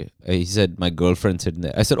 sorry. He said, my girlfriend's sitting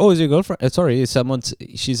there. I said, oh, is your girlfriend? Sorry,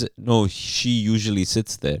 no, she usually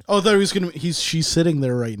sits there. Oh, I thought he was she's sitting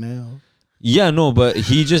there right now. Yeah, no, but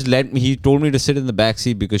he just he told me to sit in the back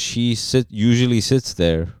seat because she usually sits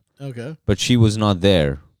there. Okay. But she was not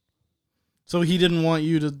there. So he didn't want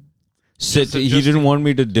you to sit. He didn't want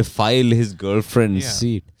me to defile his girlfriend's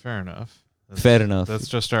seat. Fair enough. Fair enough. That's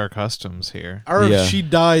just our customs here. She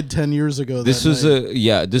died 10 years ago. This was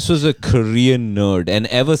a Korean nerd, and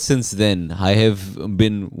ever since then, I have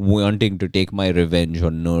been wanting to take my revenge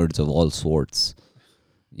on nerds of all sorts.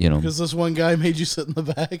 Because this one guy made you sit in the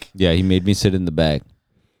back. Yeah, he made me sit in the back.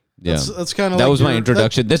 Yeah, that's kind of that was my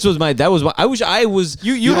introduction. I wish I was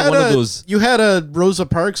you had one of those. You had a Rosa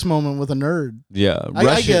Parks moment with a nerd. Yeah,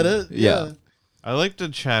 I get it. Yeah. I like to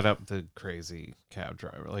chat up the crazy cab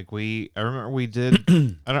driver. Like I remember we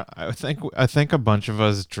did. I think a bunch of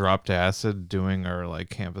us dropped acid doing our like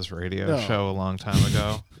campus radio show a long time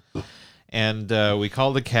ago, and we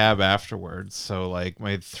called a cab afterwards. So like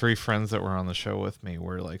my three friends that were on the show with me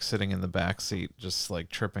were like sitting in the back seat, just like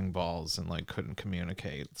tripping balls and like couldn't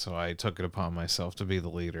communicate. So I took it upon myself to be the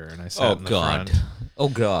leader, and I sat in the front. Oh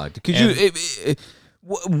God! Could you?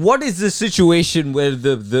 What is the situation where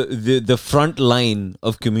the front line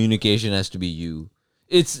of communication has to be you?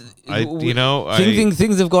 Things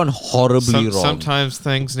have gone horribly wrong. Sometimes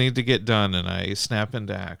things need to get done, and I snap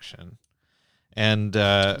into action. And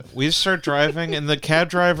we just start driving, and the cab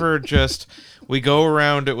driver we go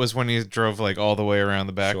around. It was when he drove like all the way around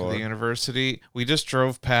the back of the university. We just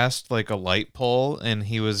drove past like a light pole, and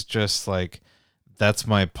he was just like, "That's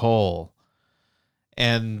my pole."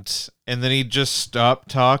 And then he just stopped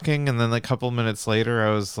talking, and then a couple minutes later, I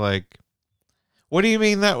was like, What do you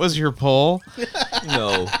mean that was your pole?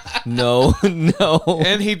 No.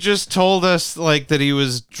 And he just told us like that he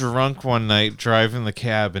was drunk one night driving the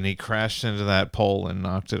cab and he crashed into that pole and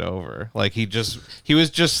knocked it over. Like he was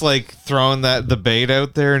just like throwing the bait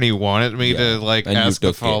out there and he wanted me to like And you ask a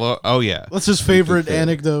took follow. Oh yeah. What's his favorite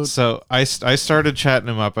anecdote? So I started chatting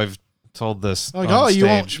him up. I've told this Like, on you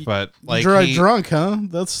won't stage, but like drive drunk, huh?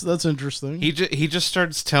 That's interesting. he just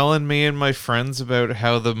starts telling me and my friends about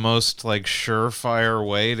how the most like surefire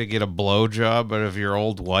way to get a blowjob out of your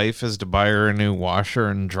old wife is to buy her a new washer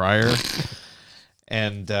and dryer.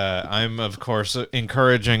 And I'm of course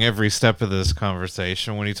encouraging every step of this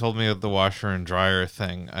conversation. When he told me about the washer and dryer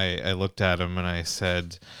thing, I looked at him and I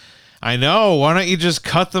said, I know, why don't you just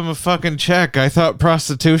cut them a fucking check? I thought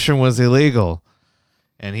prostitution was illegal.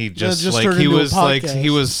 And he just like he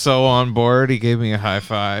was so on board. He gave me a high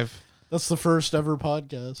five. That's the first ever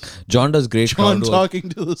podcast. John does great crowd work. talking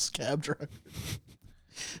to this cab driver.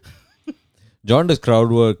 John does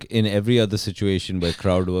crowd work in every other situation where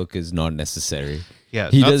crowd work is not necessary. Yeah,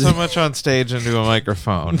 He not does- so much on stage into a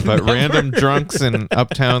microphone, but random drunks in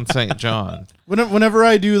Uptown St. John. Whenever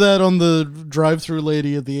I do that on the drive-through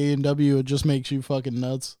lady at the A&W, it just makes you fucking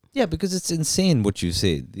nuts. Yeah, because it's insane what you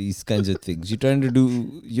say. These kinds of things. You're trying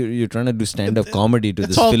to do stand-up comedy to it's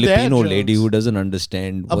this all dad Filipino lady jokes. who doesn't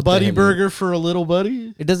understand A what buddy the hell- burger for a little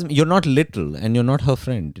buddy? It doesn't. You're not little, and you're not her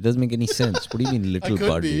friend. It doesn't make any sense. What do you mean, I little could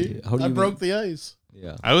buddy? be. How do I you broke the ice.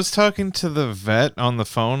 Yeah. I was talking to the vet on the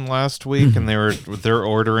phone last week, and they're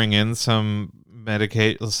ordering in some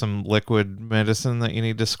some liquid medicine that you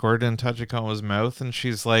need to squirt in Tachikawa's mouth, and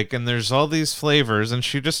she's like, and there's all these flavors, and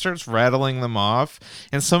she just starts rattling them off,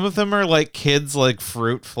 and some of them are like kids like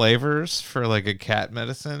fruit flavors for like a cat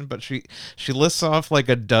medicine, but she lists off like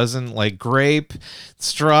a dozen like grape,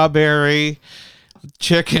 strawberry,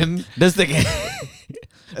 chicken. Does the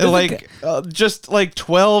like just like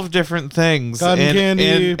 12 different things. Cotton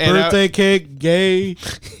candy, birthday cake, gay.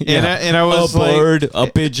 And I was a like, bird, a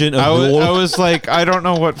pigeon, a I wolf. was like, I don't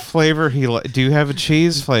know what flavor he do you have a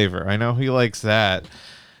cheese flavor? I know he likes that.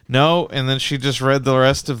 No, and then she just read the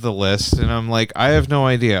rest of the list, and I'm like, I have no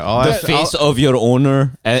idea. The face of your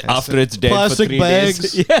owner after it's dead Plastic for 3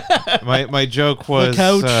 bags. days. Yeah. my joke was,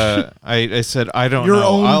 couch. I said, I don't Your know.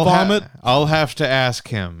 own vomit. I'll have to ask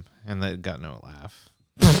him, and that got no laugh.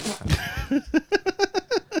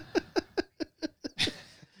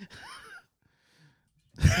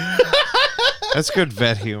 That's good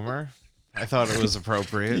vet humor. I thought it was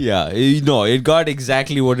appropriate. Yeah, it got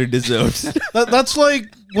exactly what it deserves. That's like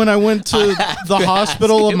when I went to the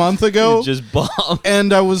hospital a month ago, Just bomb.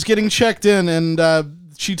 and I was getting checked in, and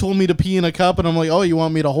she told me to pee in a cup, and I'm like, oh, you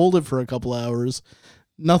want me to hold it for a couple hours?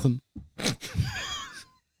 Nothing.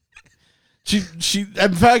 She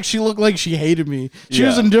in fact, she looked like she hated me. She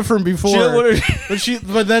was Yeah. indifferent before,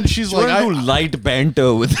 but then she's like, Trying to light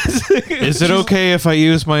banter with this. Is it okay if I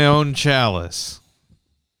use my own chalice?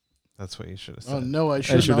 That's what you should have said. oh no, I I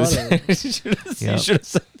should should not. have have. said. Yeah. You should have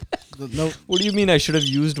said. No, What do you mean? I should have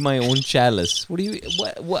used my own chalice. What do you?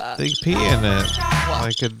 What? They pee in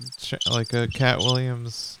it like a Cat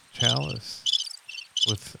Williams chalice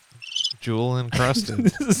with jewel encrusted.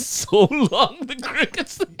 This is so long. The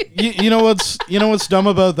crickets. you know what's dumb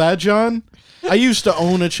about that, John? I used to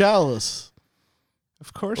own a chalice.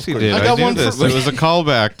 Of course he did. I I, got knew one this. for- It was a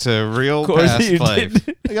callback to real Of course past you life.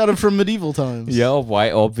 did. I got it from medieval times. Yeah. Why?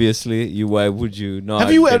 Obviously, Why would you? No.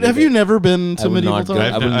 Have you never been I to would medieval not go.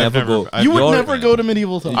 times? I will I've never go. I've You would Your- never go to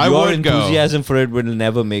medieval times. I Your would go. enthusiasm for it will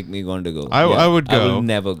never make me want to go. I would go. I will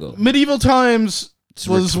never go. Medieval times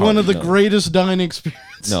was one of the retarded, no. greatest dining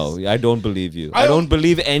experiences. No, I don't believe you. I I don't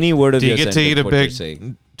believe any word of Do you your get to eat a sentence, what you're big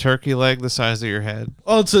saying. turkey leg the size of your head?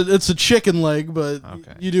 Oh, it's a chicken leg, but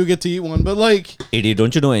Okay. you do get to eat one. But like, Idiot,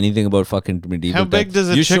 don't you know anything about fucking medieval How big times? does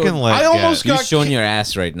a You chicken show- leg I almost get? You're got showing ki- your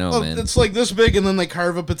ass right now, oh, man. it's like this big, and then they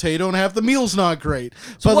carve a potato in half. The meal's not great.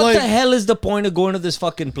 So but what like, the hell is the point of going to this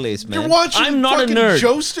fucking place, man? you're watching I'm not a fucking nerd.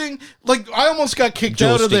 jousting. Like, I almost got kicked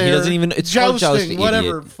out of Jousting. He there. doesn't even- it's called jousting,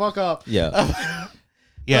 whatever. idiot. Fuck off. Yeah.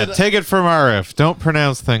 Yeah, take it from RF. Don't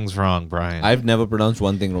pronounce things wrong, Brian. I've never pronounced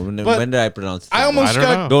one thing wrong. But When did I pronounce I things almost I don't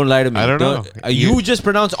got know. Don't lie to me. I don't know. You just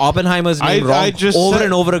pronounced Oppenheimer's name I wrong just over said-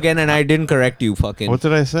 and over again, and I didn't correct you. Fucking. What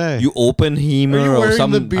did I say? You Oppenheimer Are you or wearing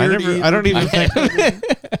some. the beard? I don't even think.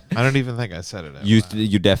 I don't even think I said it. out You loud.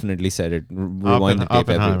 you definitely said it. Rewind the tape.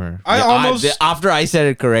 Oppenheimer. I almost. after I said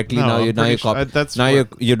it correctly. No, now I'm you pretty you're sure- copy, that's now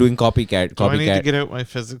what- you're doing copycat. Do I need to Copycat. get out my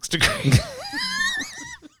physics degree?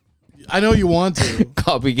 I know you want to.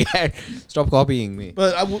 Copycat. Stop copying me.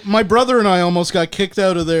 But my brother and I almost got kicked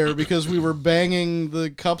out of there because we were banging the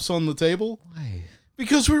cups on the table. Why?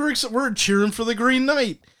 Because we were cheering for the Green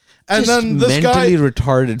Knight. And Just then this guy mentally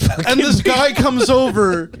retarded. and this guy comes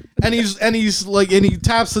over and he's like, and he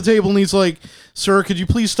taps the table and he's like, "Sir, could you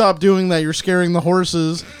please stop doing that? You're scaring the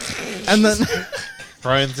horses." And then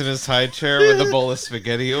Brian's in his high chair with a bowl of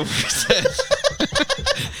spaghetti over his head.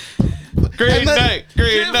 Great night.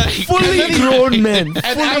 Fully grown men.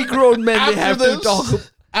 Fully grown men. They have to talk.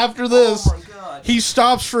 After this, he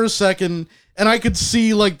stops for a second, and I could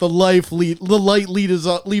see like the light leave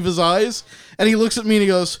his eyes, and he looks at me and he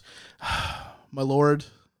goes, "My lord."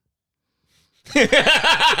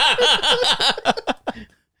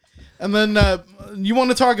 And then you want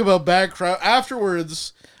to talk about bad crowd?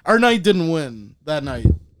 Afterwards, our night didn't win that night.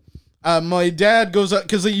 My dad goes up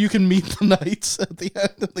because you can meet the knights at the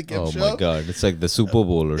end of the gift show. Oh my god, it's like the Super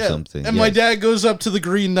Bowl or something. And my dad goes up to the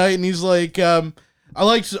Green Knight and he's like, "I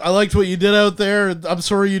liked what you did out there. I'm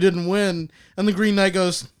sorry you didn't win." And the Green Knight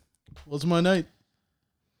goes, "What's my night?"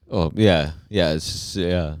 Oh yeah, it's just,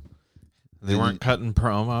 yeah. They weren't cutting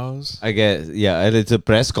promos. I guess and it's a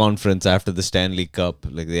press conference after the Stanley Cup.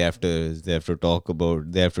 Like they have to talk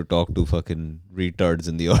to fucking retards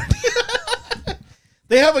in the audience.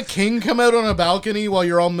 They have a king come out on a balcony while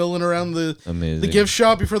you're all milling around the gift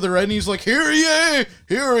shop before they're ready. He's like, "Hear ye,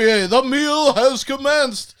 the meal has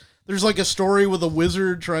commenced." There's like a story with a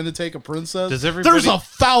wizard trying to take a princess. There's a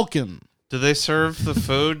falcon. Do they serve the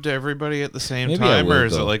food to everybody at the same time, or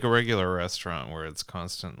is it like a regular restaurant where it's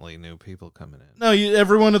constantly new people coming in? No,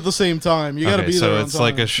 everyone at the same time. You got to be there. So on it's time.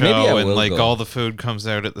 like a show, and like all the food comes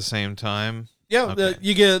out at the same time. Yeah, Okay.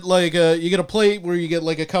 you get like you get a plate where you get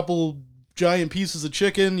like a couple giant pieces of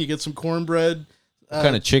chicken. You get some cornbread. What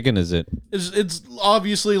kind of chicken is it? It's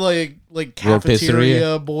obviously like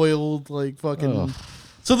cafeteria boiled like fucking. Oh.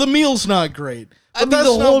 So the meal's not great. I But mean, that's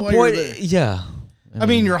the not whole why you're point. there. Yeah. I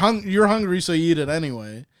mean, you're hungry, so you eat it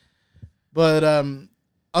anyway. But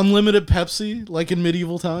unlimited Pepsi, like in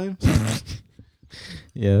medieval times.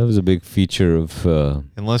 Yeah, that was a big feature of.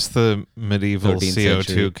 Unless the medieval 13th CO2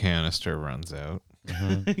 century. canister runs out.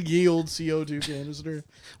 Ye old CO2 canister.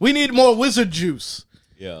 We need more wizard juice.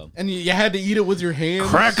 Yeah. And you had to eat it with your hands.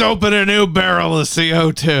 Crack open a new barrel of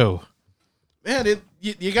CO2. Man,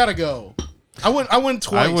 you gotta go. I went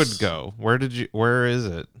twice. I would go. Where is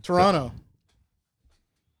it? Toronto.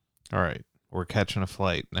 All right. We're catching a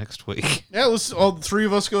flight next week. Yeah, let's all three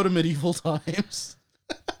of us go to medieval times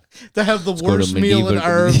to have the go to worst meal in medieval-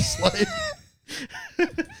 Arab's life.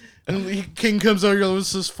 And the king comes out and goes,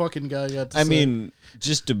 "What's this fucking guy got to say?" I mean,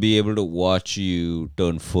 just to be able to watch you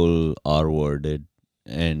turn full R-worded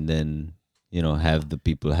and then, have the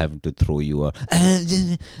people having to throw you out.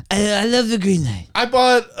 I love the Green Knight. I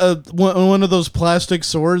bought one of those plastic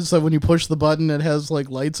swords that when you push the button, it has like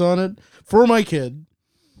lights on it for my kid.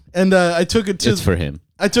 And I took it to. It's for him.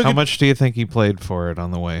 How much do you think he played for it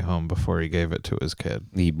on the way home before he gave it to his kid?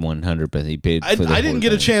 He 100%. He paid I for the didn't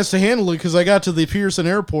get a chance to handle it because I got to the Pearson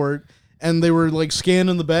airport and they were like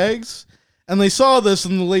scanning the bags and they saw this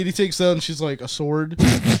and the lady takes it out and she's like, "A sword?"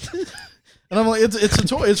 And I'm like, it's a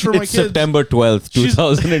toy. It's for my kids. September 12th,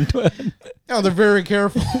 2012. Yeah, they're very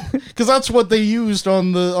careful because that's what they used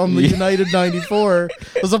on the United 94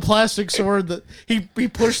 was a plastic sword that he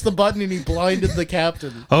pushed the button and he blinded the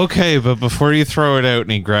captain. Okay, but before you throw it out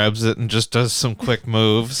and he grabs it and just does some quick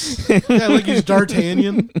moves. Yeah, like he's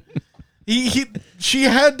D'Artagnan. She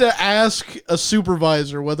had to ask a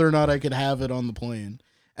supervisor whether or not I could have it on the plane,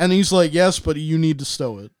 and he's like, "Yes, but you need to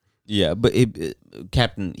stow it." Yeah, but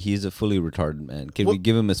Captain, he's a fully retarded man. Can we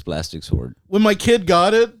give him his plastic sword? When my kid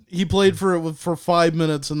got it, he played for it for 5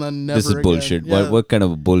 minutes and then never. This is again. bullshit. Yeah. What kind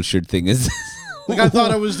of a bullshit thing is this? Like I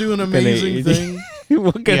thought I was doing an amazing thing.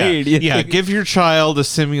 What kind of idiot? Yeah, thing? give your child a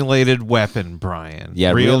simulated weapon, Brian.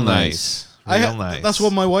 Yeah, real nice. Real nice. That's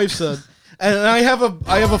what my wife said. And I have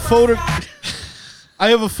a photo. I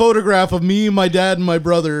have a photograph of me, my dad, and my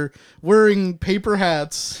brother wearing paper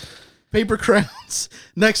hats, paper crowns,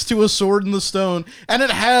 next to a sword in the stone, and it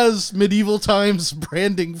has medieval times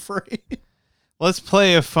branding frame. Let's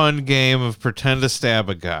play a fun game of pretend to stab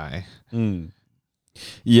a guy.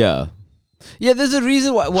 Yeah. Yeah, there's a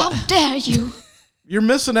reason why. How dare you? You're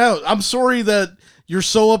missing out. I'm sorry that you're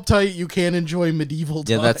so uptight you can't enjoy medieval times.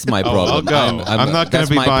 Yeah, that's my I'll problem. go. I'm not going to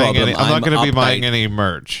be buying any. I'm not going to be buying any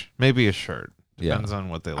merch. Maybe a shirt. Depends on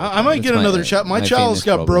what they look. I might get another chalice. My chalice famous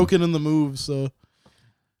got problem. broken in the move, so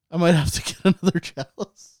I might have to get another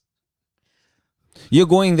chalice. You're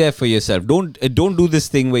going there for yourself. Don't do this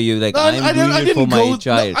thing where you're like, No, I'm doing it for my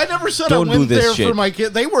child. I never said Don't I do went this there shit. for my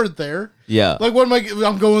kid. They weren't there. Yeah. Like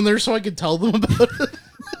I'm going there so I could tell them about it.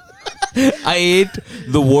 I ate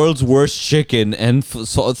the world's worst chicken and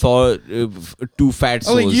saw two fat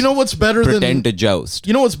souls. Like, you know what's better pretend than to joust.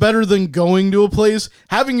 You know what's better than going to a place?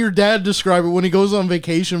 Having your dad describe it when he goes on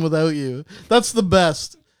vacation without you. That's the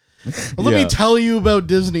best. Let me tell you about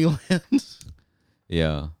Disneyland.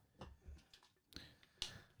 Yeah.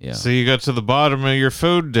 Yeah. So you got to the bottom of your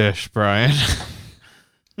food dish, Brian.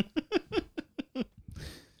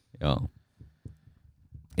 Yeah.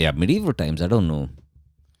 Yeah, medieval times. I don't know.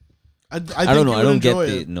 I don't know. I don't get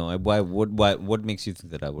it. What makes you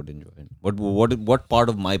think that I would enjoy it? What part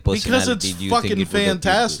of my personality Because it's do you think fucking it would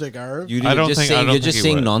fantastic, Arif. I don't think you're just he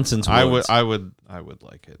saying would. nonsense words. I would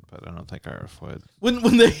like it, but I don't think Arif would.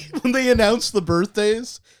 When they announce the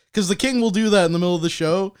birthdays, because the king will do that in the middle of the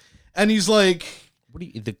show, and he's like,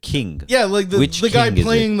 the king? Yeah, like the guy king is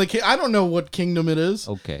playing the king. I don't know what kingdom it is.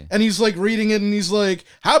 Okay. And he's like reading it, and he's like,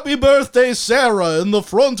 "Happy birthday, Sarah, in the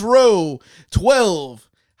front row, 12.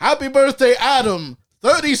 Happy birthday, Adam,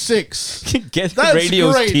 36." Get That's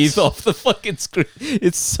radio's great. teeth off the fucking screen.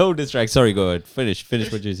 It's so distracting. Sorry, go ahead. Finish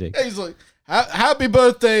what you're saying. Yeah, he's like, "Happy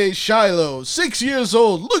birthday, Shiloh, 6 years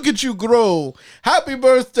old. Look at you grow. Happy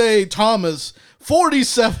birthday, Thomas,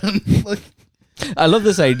 47." Like, I love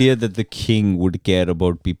this idea that the king would care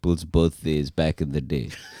about people's birthdays back in the day.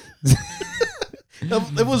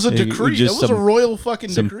 it was a decree. It Just was a royal fucking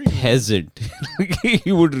some decree. peasant.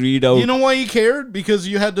 He would read out. You know why he cared? Because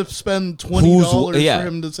you had to spend $20 yeah. for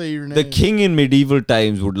him to say your name. The king in medieval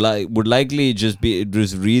times would likely just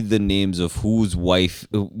read the names of whose wife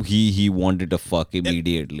he wanted to fuck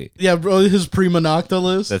immediately. Yeah, bro, his prima nocta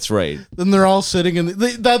list. That's right. Then they're all sitting in.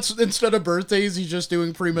 That's instead of birthdays, he's just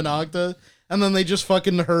doing prima nocta, and then they just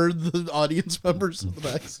fucking herd the audience members to the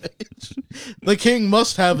backstage. The king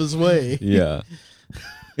must have his way. Yeah.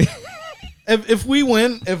 If we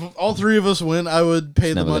win, if all three of us win, I would pay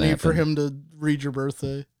the never gonna money for happen. him to read your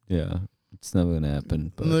birthday. Yeah. It's never gonna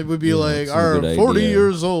happen. But, And they would be you know, like, it's a "Our good 40 idea."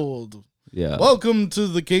 years old. Yeah. Welcome to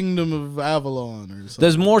the kingdom of Avalon," or something.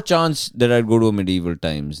 There's more chance that I'd go to a medieval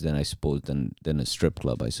times than I suppose than a strip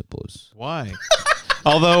club, I suppose. Why?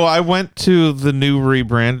 Although I went to the new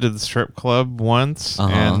rebranded strip club once,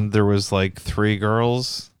 and there was like 3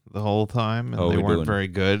 girls the whole time, and they weren't very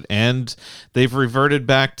good. And they've reverted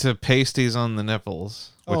back to pasties on the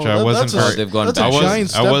nipples, which I wasn't very. They've gone that's a back. giant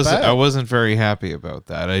step back. I wasn't very happy about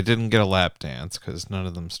that. I didn't get a lap dance because none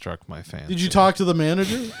of them struck my fancy. Did you talk to the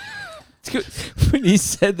manager? When he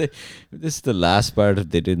said that, this is the last part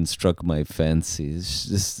of "they didn't struck my fancy." It's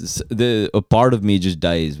just a part of me just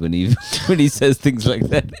dies when he when he says things like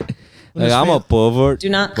that. Like, I'm a pervert. Do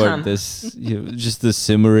not but come. this just the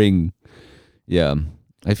simmering. Yeah,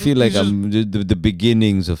 I feel like I'm the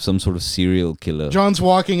beginnings of some sort of serial killer. John's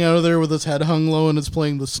walking out of there with his head hung low, and it's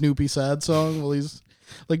playing the Snoopy sad song while he's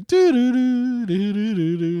like, "Do do do do do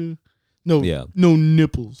do do." No, no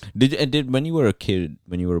nipples. Did when you were a kid,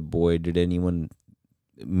 when you were a boy, did anyone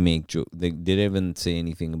make joke? Did anyone say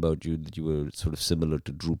anything about you that you were sort of similar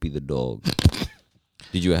to Droopy the dog?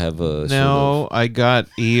 Did you have a No, I got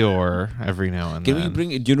Eeyore every now and Can then. we bring?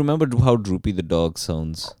 Do you remember how Droopy the dog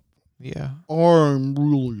sounds? Yeah, I'm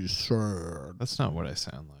really sad. that's not what I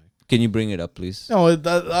sound like. Can you bring it up, please? No,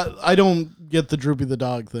 I don't get the Droopy the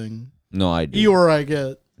dog thing. No, I do. Eeyore I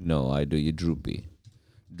get. No, I do. You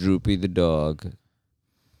Droopy the dog.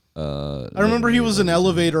 I remember he was an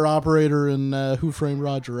elevator operator in Who Framed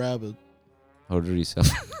Roger Rabbit. How did he sound?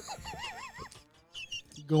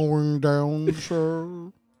 Going down, sir.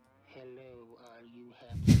 Hello, all you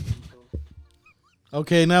happy people.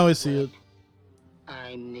 Okay, now I see it.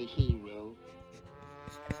 I'm the hero.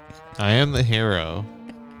 I am the hero.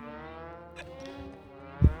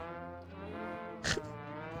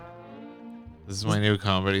 This is my new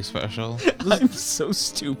comedy special. I'm so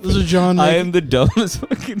stupid. This is John. I am the dumbest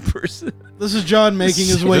fucking person. This is John making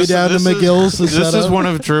his way This- down to this is- McGill's. to This set is up. one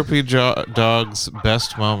of Droopy Dog's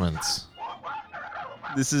best moments.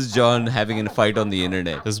 This is John having a fight on the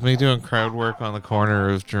internet. This is me doing crowd work on the corner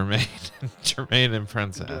of Jermaine and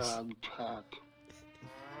Princess. Dog talk.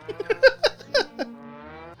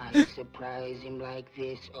 I surprise him like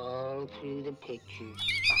this all through the picture.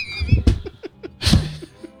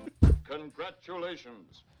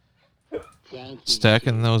 Congratulations. Thank you.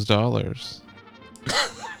 Stacking those dollars.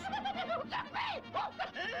 Oh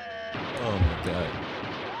my god.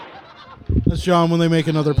 That's John when they make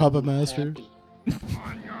another Puppet Master.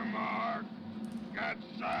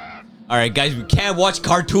 All right, guys, we can't watch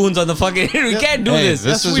cartoons on the fucking. We can't do Hey, this.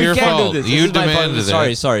 this is We your can't do fault. this. You This is my fault. demanded it.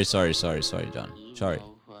 Sorry, John. Sorry.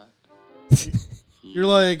 You're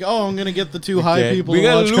like, oh, I'm gonna get the two high people we to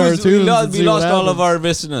watch cartoons. We and see lost what all of happens. our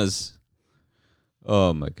listeners.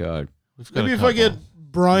 Oh my god. We've got Maybe a if I get couple.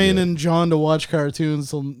 Brian and John to watch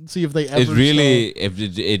cartoons and see if they ever. It really if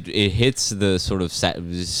it hits the sort of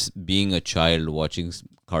just being a child watching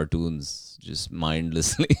cartoons just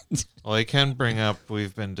mindlessly. Well, I can bring up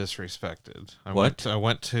we've been disrespected. I What?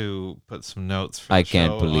 went to put some notes for I the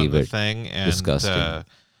can't show believe on the it. thing, and Disgusting.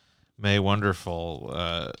 May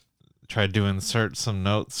Wonderful tried to insert some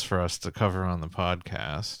notes for us to cover on the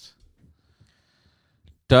podcast.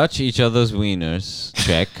 Touch each other's wieners.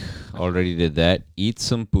 Check. Already did that. Eat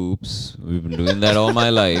some poops. We've been doing that all my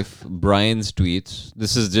life. Brian's tweets.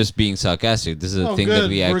 This is just being sarcastic. This is a thing that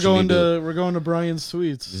we actually do. We're going to Brian's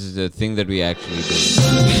Sweets. This is a thing that we actually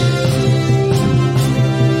do.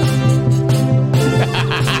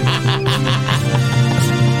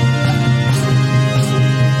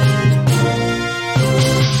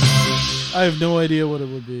 I have no idea what it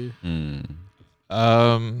would be.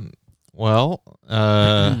 Well,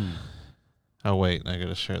 oh wait, I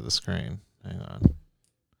gotta share the screen. Hang on.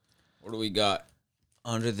 What do we got?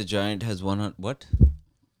 Andre the Giant has 100. What? Do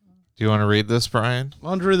you want to read this, Brian?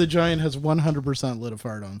 Andre the Giant has 100% lit a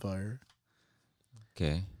fart on fire.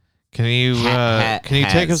 Okay. Can you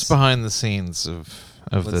take us has. behind the scenes of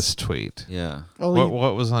this tweet? Yeah. Oh,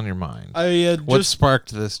 What was on your mind? I What just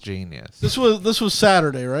sparked this genius? this was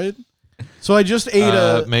Saturday, right? So I just ate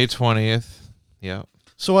a. May 20th. Yep.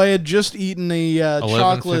 So I had just eaten a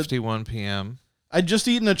chocolate. 11:51 p.m. I'd just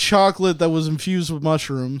eaten a chocolate that was infused with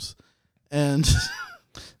mushrooms, and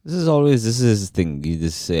This is his thing. You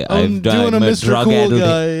just say I'm doing a Mr. Cool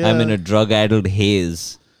guy, yeah. I'm in a drug-addled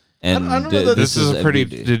haze, and I don't know that This is a pretty.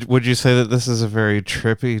 every day. Would you say that this is a very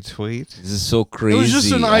trippy tweet? This is so crazy. it was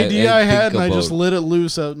just an idea I had, and I think just about- lit it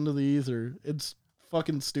loose out into the ether. It's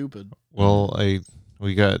fucking stupid. Well,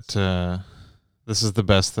 we got. This is the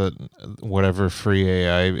best that whatever free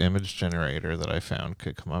AI image generator that I found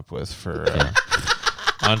could come up with for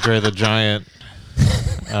Andre the Giant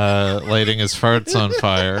lighting his farts on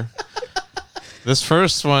fire. This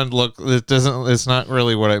first one, look, it's not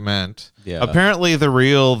really what I meant. Yeah. Apparently, the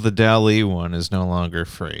Dali one is no longer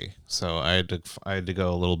free, so I had to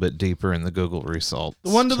go a little bit deeper in the Google results. The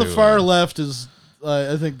one to the far left is,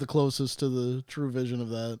 I think, the closest to the true vision of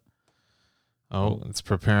that. Oh, it's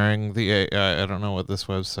preparing the AI. I don't know what this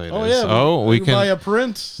website Oh is. yeah. Oh, we can buy a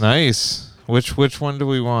print. Nice. Which one do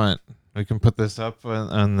we want? We can put this up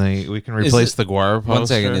on the. We can replace the Guar poster. 1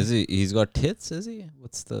 second. Is he's got tits? Is he?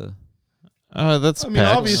 What's the? That's. I mean,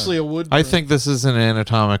 pecs. obviously a wood. I print. think this is an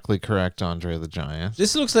anatomically correct Andre the Giant.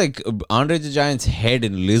 This looks like Andre the Giant's head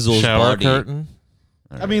in Lizzo's Shower body. curtain.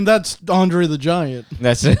 I mean, that's Andre the Giant.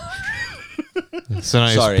 That's it. It's a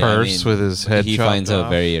nice purse with his head. He chopped finds her off.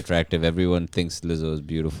 very attractive. Everyone thinks Lizzo is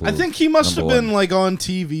beautiful. I think he must have Number been one. like on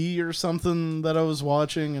TV or something that I was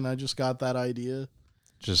watching, and I just got that idea.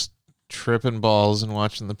 Just tripping balls and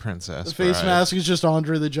watching the princess. The face Bride. mask is just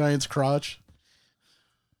Andre the Giant's crotch.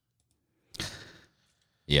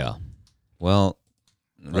 Yeah. Well,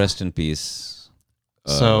 rest in peace.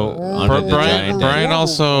 So Andre the Giant. Brian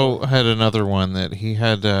also had another one that he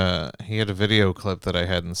had a video clip that I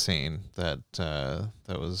hadn't seen that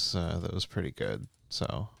was pretty good.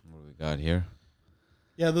 So What do we got here?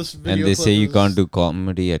 Yeah, this video. And they clip say you is- can't do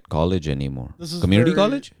comedy at college anymore. This is Community very-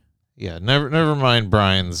 college? yeah, never mind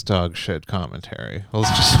Brian's dog shit commentary. Let's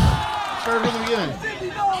just Start from the beginning.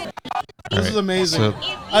 This is Alright, amazing. so-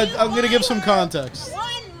 I'm gonna give some context.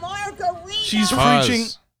 One margarita. She's Pause. preaching.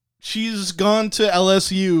 She's gone to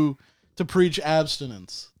LSU to preach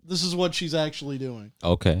abstinence. This is what she's actually doing.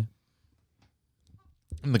 Okay.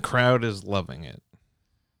 and the crowd is loving it.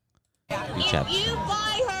 Each If you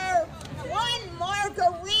buy her one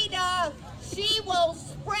margarita, she will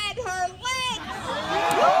spread her legs.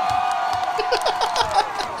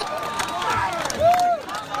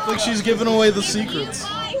 Like she's giving away the If secrets. you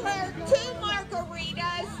buy her 2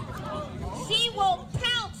 margaritas, she will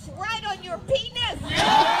pounce right on your penis.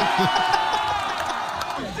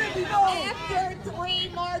 After 3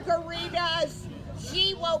 margaritas,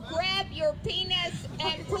 she will grab your penis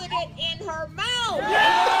and put it in her mouth.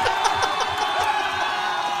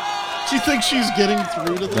 She thinks she's getting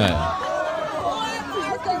through to them.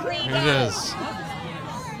 Right. 4 margaritas. Here it is.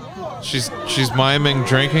 She's miming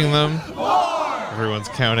drinking them. Everyone's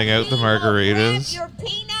counting out the margaritas. Grab your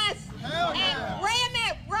penis and ram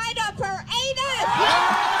it right up her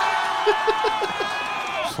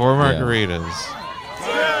anus. 4 margaritas.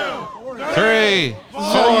 3, 4.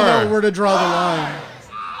 So you know where to draw the line.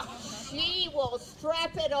 She will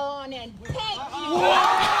strap it on and peg you.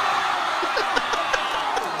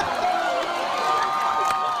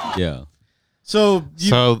 Yeah. So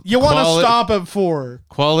you want to stop at 4.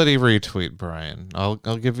 Quality retweet, Brian. I'll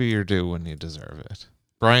give you your due when you deserve it.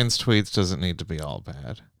 Brian's tweets doesn't need to be all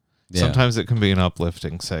bad. Yeah. Sometimes it can be an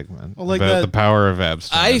uplifting segment Well, like about that- the power of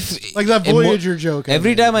abstinence. Like that Voyager joke. I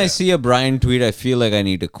Every made. time I see a Brian tweet, I feel like I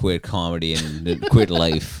need to quit comedy and quit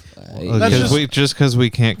life. That's Just because we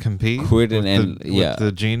can't compete. Quit with and the, yeah, with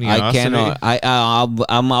the geniosity. I cannot.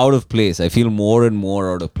 I'm out of place. I feel more and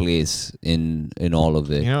more out of place in all of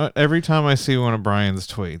it. You know what? Every time I see one of Brian's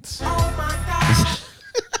tweets,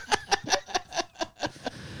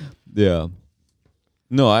 Yeah.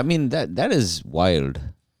 No, I mean that is wild.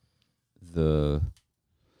 The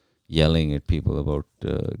yelling at people about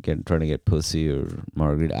trying to get pussy or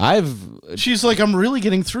margarita. She's like, I'm really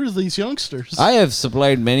getting through to these youngsters. I have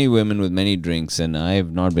supplied many women with many drinks, and I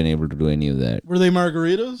have not been able to do any of that. Were they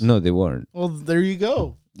margaritas? No, they weren't. Well, there you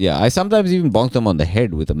go. Yeah, I sometimes even bonk them on the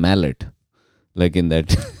head with a mallet, like in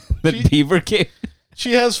that beaver cave.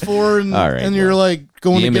 She has 4, and, All right, and you're like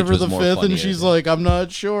going the to give her image the was more 5th, funny, and she's I like, I'm not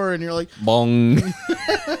sure, and you're like, Bong.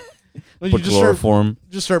 well, you Put chloroform.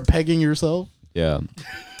 just start pegging yourself. Yeah.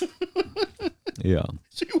 Yeah.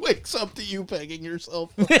 She wakes up to you pegging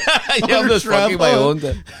yourself. Yeah, I'm just fucking my own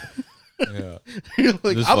thing. Yeah. You're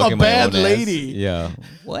like, Just I'm a fucking my bad own ass. lady. Yeah.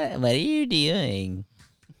 What are you doing?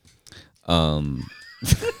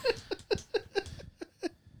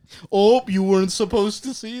 Oh, you weren't supposed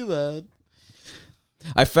to see that.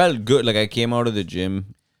 I felt good. Like I came out of the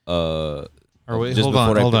gym. hold on, before I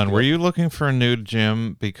hold picked on. you Were up. you looking for a nude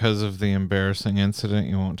gym because of the embarrassing incident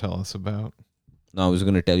you won't tell us about? No, I was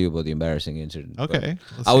going to tell you about the embarrassing incident. but Okay.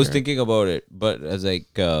 let's I was hear it. thinking about it, but I was like,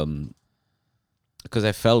 because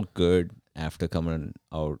I felt good after coming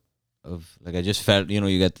out of, like, I just felt,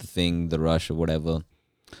 you get the thing, the rush or whatever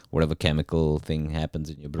chemical thing happens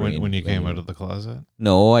in your brain. when you came out of the closet.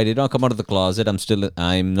 No, I did not come out of the closet.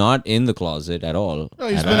 I'm not in the closet at all. No,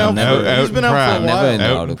 he's And been I'm out. never- He's been out proud. for a I'm never while. in the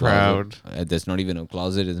Out outer and closet. proud. There's not even a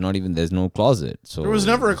closet. There's no closet. So There was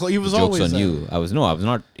never a he was joke's always on there. you. I was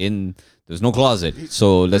not in. There's no closet.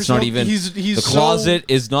 So let's There's not no- even. he's the so- closet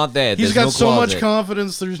is not there. He's There's got no so much closet.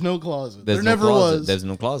 confidence. There's no closet. There's there no never closet. was. There's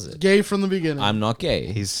no closet. Gay from the beginning. I'm not gay.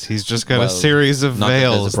 He's just got Well, a series of not that there's a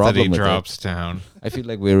veils that problem he with it. drops down. I feel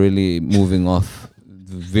like we're really moving off,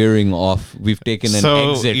 veering off. We've taken an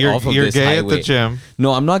So exit you're off of you're this gay highway. at the gym.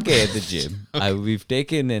 No, I'm not gay at the gym. We've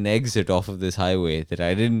taken an exit off of this highway that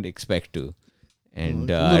I didn't expect to, and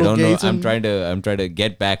I Little don't know. gates I'm and- trying to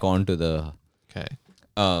get back onto the. Okay.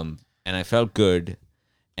 And I felt good,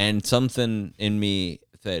 and something in me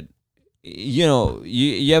said,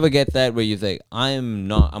 you ever get that where you think I'm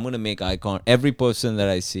gonna make eye contact. Every person that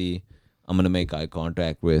I see, I'm gonna make eye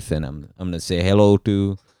contact with, and I'm gonna say hello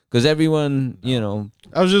to, because everyone,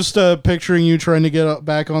 I was just picturing you trying to get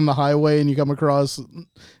back on the highway, and you come across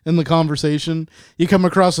in the conversation. You come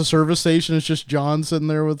across a service station. It's just John sitting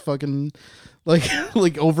there with fucking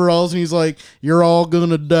like overalls, and he's like, "You're all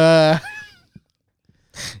gonna die."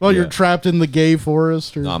 Well, you're Yeah. trapped in the gay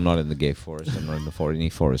forest. Or... No, I'm not in the gay forest. I'm not in any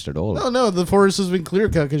forest at all. No, the forest has been clear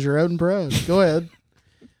cut because you're out and proud. Go ahead.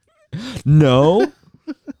 No.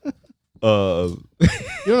 You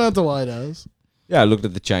don't have to lie to us. Yeah, I looked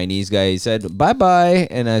at the Chinese guy. He said, "Bye-bye."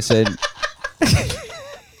 And I said,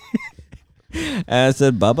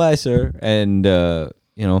 "Bye bye, sir." And the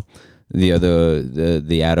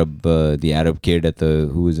Arab kid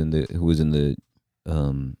who was in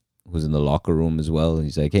the locker room as well.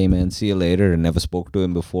 He's like, "Hey man, see you later." And never spoke to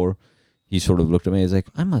him before. He sort of looked at me. He's like,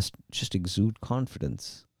 "I must just exude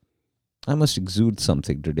confidence. I must exude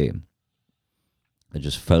something today." I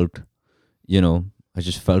just felt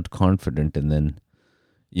confident, and then,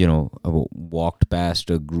 I walked past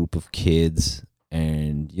a group of kids,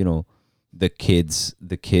 and the kids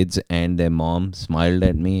and their mom smiled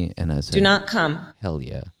at me, and I said, Do not come. hell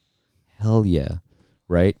yeah,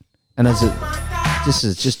 right? And I said, this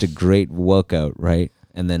is just a great workout, right?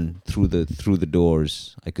 And then through the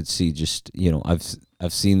doors, I could see just,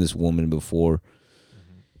 I've seen this woman before,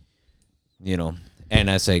 and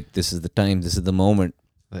I was like, this is the time, this is the moment.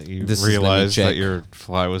 That you This is- let me realized that check. your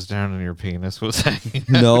fly was down and your penis was hanging.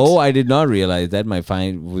 No, I did not realize that my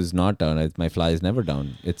fly was not down. My fly is never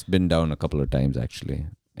down. It's been down a couple of times actually,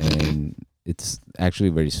 and it's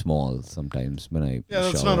actually very small sometimes when I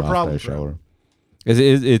that's shower, not a after problem, I shower.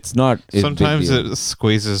 It's not. It's a big Sometimes deal. it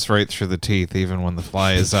squeezes right through the teeth, even when the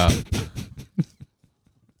fly is up.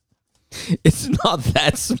 It's not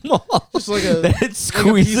that small. Just like a that it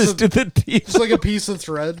squeezes of- to the teeth. Just like a piece of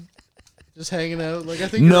thread, just hanging out. Like I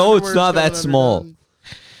think. No, your it's underwear's not going that small. underdone.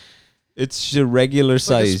 It's a regular like a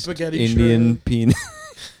sized spaghetti Indian tray. penis.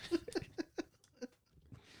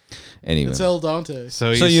 Anyway, It's El Dante.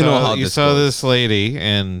 So you you know saw, how you this saw goes. this lady,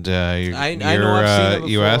 and know I've seen her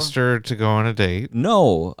you before. asked her to go on a date.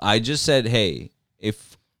 no, I just said, hey,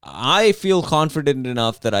 if I feel confident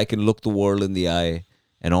enough that I can look the world in the eye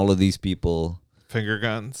and all of these people. Finger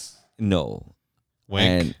guns. No. Wink.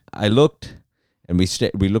 And I looked, and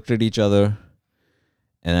we looked at each other,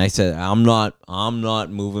 and I said, "I'm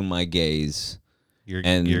not moving my gaze."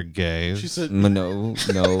 You're gay. She said, No,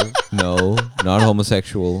 not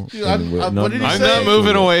homosexual. Dude, what did he I'm say? not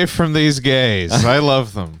moving away from these gays. I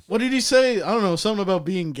love them. What did he say? I don't know, something about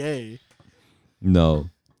being gay. No.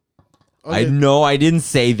 Okay. I didn't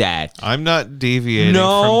say that. I'm not deviating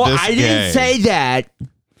No, from this I gay. didn't say that.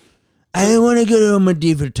 I don't want to go to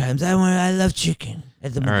medieval times. I love chicken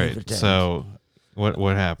at the All medieval right, times. so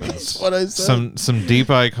what happens? What I said. Some deep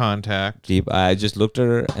eye contact. I just looked at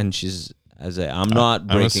her, and I'm not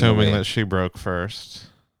breaking I'm assuming away. that she broke first.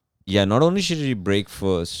 Yeah, not only did she break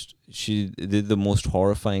first, she did the most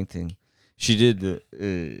horrifying thing. She did the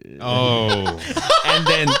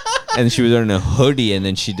and she was wearing a hoodie, and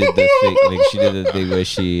then she did the thing where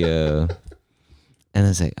she and I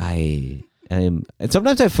was like, and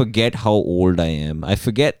sometimes I forget how old I am. I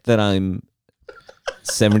forget that I'm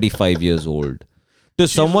 75 years old. To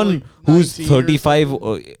someone like who's 19 or 35,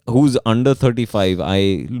 who's under 35,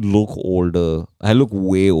 I look older. I look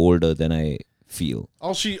way older than I feel.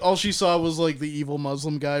 All she saw was like the evil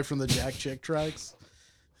Muslim guy from the Jack Chick tracks.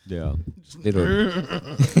 Yeah. They don't.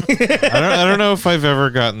 I don't know if I've ever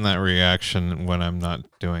gotten that reaction when I'm not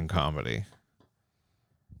doing comedy.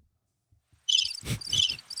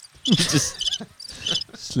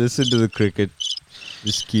 just listen to the cricket.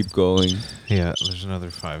 Just keep going. Yeah, there's another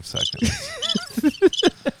 5 seconds.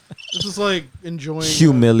 This is like enjoying.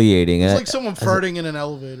 Humiliating. It's like someone farting in an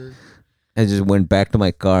elevator. I just went back to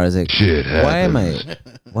my car. I was like,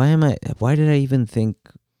 why did I even think,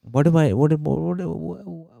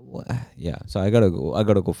 yeah, so I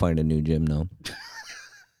gotta go find a new gym now.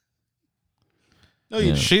 No,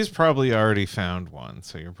 you She's probably already found one,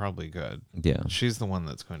 so you're probably good. Yeah. She's the one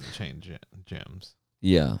that's going to change gyms.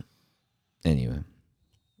 Yeah. Anyway.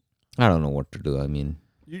 I don't know what to do. I mean,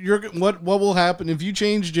 what will happen if you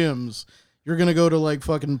change gyms? You're gonna go to like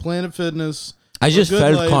fucking Planet Fitness. I or just Good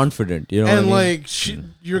felt Life, confident, you know and what I mean? like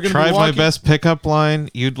you're gonna Try be my walking, best pickup line.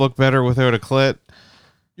 You'd look better without a clit.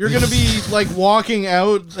 You're gonna be like walking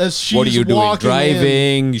out as she's What are you doing? walking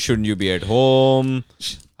Driving? Shouldn't you be at home?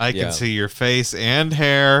 I can see your face and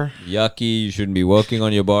hair. Yucky. You shouldn't be working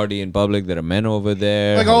on your body in public. There are men over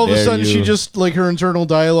there. Like How all of a dare sudden, you? she just like her internal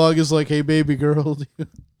dialogue is like, "Hey, baby girl,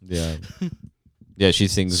 Yeah. Yeah, she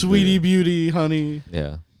sings. sweetie beauty, honey."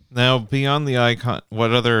 Yeah. Now, beyond the icon,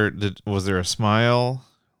 what other was there a smile?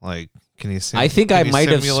 Like, can you see? I think I might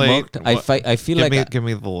have smoked. I feel like give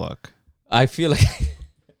me the look. I feel like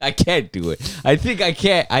I can't do it. I think I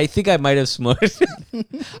can't. I think I might have smoked.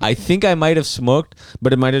 I think I might have smoked,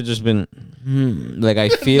 but it might have just been like I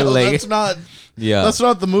feel No, like that's not. Yeah, that's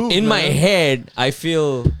not the move. In my man. head, I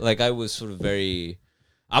feel like I was sort of very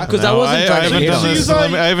because I No, wasn't trying to haven't hit done on this. her. I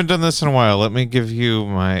haven't done this in a while. Let me give you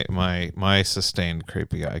my sustained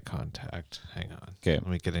creepy eye contact. Hang on. Okay. Let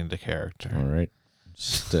me get into character. All right.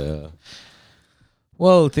 Just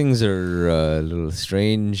well, things are a little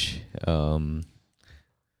strange.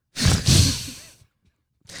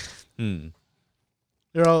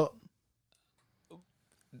 You're all.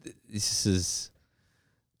 This is.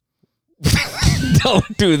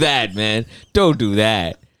 Don't do that, man. Don't do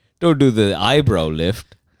that. Don't do the eyebrow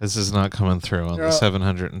lift. This is not coming through on the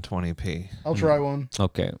 720p. I'll try one.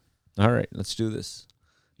 Okay. All right. Let's do this.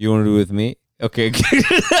 You want to do it with me? Okay. When's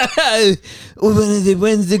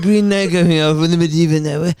the Green Knight coming out for the medieval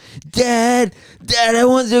night? Dad, I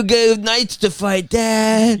want the knights to fight,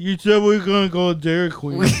 Dad. You said we were gonna go Dairy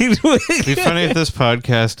Queen. It'd be funny if this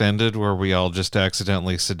podcast ended where we all just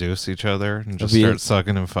accidentally seduce each other and just start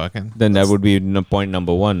sucking and fucking. Then that would be point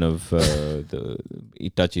number one of the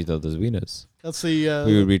touch each other's Venus. That's the.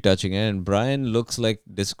 We would be touching it, and Brian looks like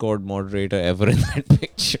Discord moderator ever in that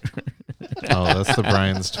picture. Oh, that's the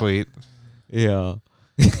Brian's tweet. Yeah.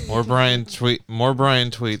 More Brian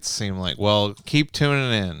tweets seem like, well, keep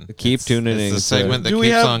tuning in. Keep tuning it's in. the segment that do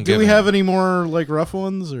keeps on Do giving. we have any more like rough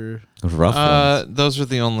ones or? Rough ones? Those are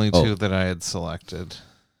the only two that I had selected.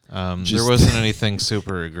 There wasn't anything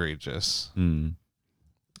super egregious.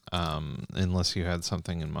 Unless you had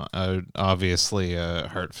something in mind. Obviously, a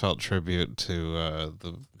heartfelt tribute to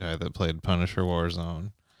the guy that played Punisher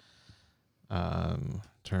Warzone.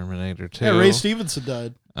 Terminator 2. Yeah, Ray Stevenson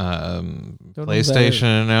died.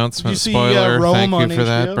 PlayStation announcement. Did you see, spoiler. Rome Thank you on for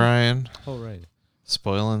that, HBO? Brian. Oh, right.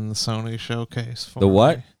 Spoiling the Sony showcase. For The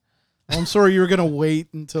what? me. I'm sorry you were gonna wait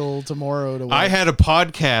until tomorrow to watch. I had a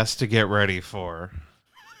podcast to get ready for.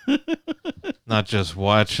 Not just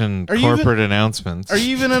watching Are you corporate announcements. Are you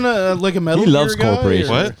even in a Metal He Gear loves guy? corporations.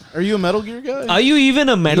 Or- What? Are you a Metal Gear guy? Are you even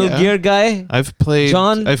a Metal Yeah. Gear guy? I've played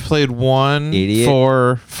John? I've played 1, Idiot.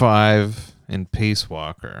 4, 5, and Peace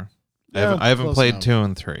Walker. Yeah, I haven't close played enough. 2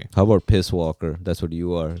 and 3. How about piss walker? That's what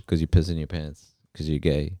you are, because you piss in your pants, because you're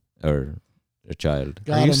gay or a child.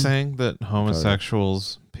 Got Are you him. saying that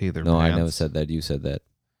homosexuals pee their No, pants? I never said that. You said that.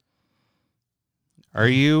 Are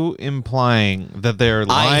you implying that they're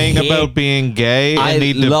lying hate- about being gay and I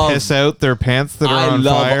need to love- piss out their pants that are I on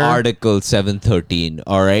love fire? Article 713.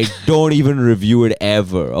 All right, don't even review it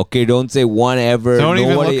ever. Okay, don't say one ever. Don't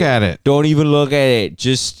even Nobody- look at it. Don't even look at it.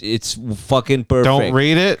 Just it's fucking perfect. Don't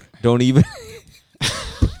read it. Don't even.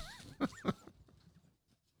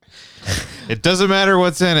 It doesn't matter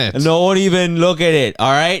what's in it. Don't even look at it.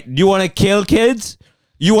 All right. You want to kill kids?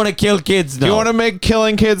 You want to kill kids now? You want to make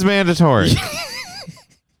killing kids mandatory?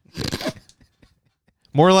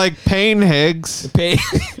 More like Payne Higgs. pay?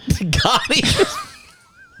 Got it.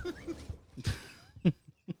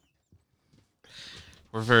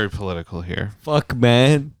 We're very political here. Fuck,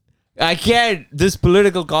 man. I can't. This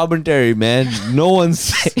political commentary, man. No one's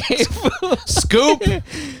safe. Scoop.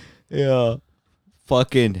 Yeah.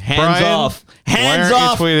 Fucking hands Brian, off. Why Hands aren't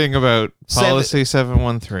off. you tweeting about policy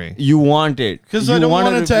 713? You want it. Because You I don't want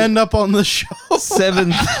wanted it to end up on the show.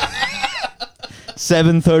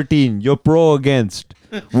 713. You're pro against.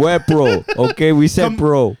 We're pro. Okay, we said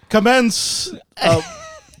pro. Commence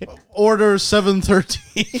order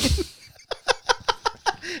 713.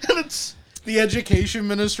 And it's the education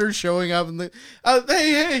minister showing up and the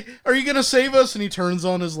hey, are you gonna save us? And he turns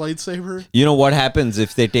on his lightsaber. You know what happens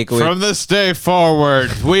if they take away From this day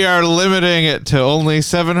forward, we are limiting it to only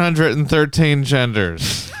 713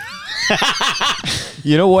 genders.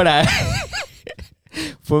 You know what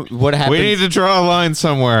what happens We need to draw a line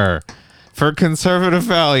somewhere for conservative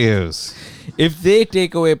values. if they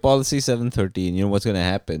take away policy 713? You know what's going to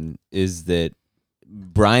happen is that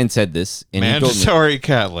Brian said this and he told me Mandatory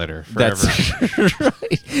cat litter forever. that's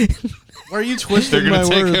right. Why are you They're twisting going my to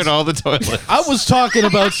take words? out all the toilets. I was talking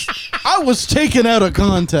about. I was taken out of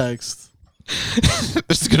context.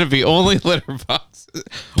 There's going to be only litter boxes.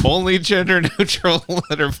 Only gender neutral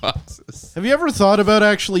litter boxes. Have you ever thought about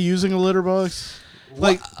actually using a litter box?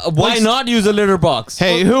 Like, Why not use a litter box?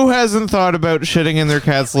 Hey, who hasn't thought about shitting in their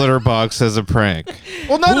cat's litter box as a prank?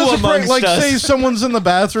 well, not Who as a prank. amongst Like, us? say someone's in the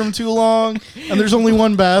bathroom too long, and there's only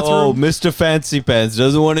one Oh, bathroom. Mr. Fancy Pants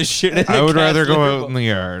doesn't want to shit in I the would cat's rather go litter out box. in the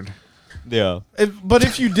yard. Yeah. But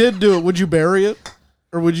if you did do it, would you bury it,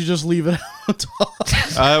 or would you just leave it on top?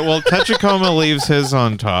 Well, Techicoma leaves his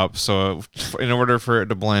on top, so in order for it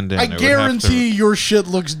to blend in, I it would have to- guarantee your shit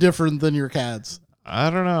looks different than your cat's.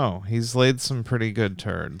 I don't know. He's laid some pretty good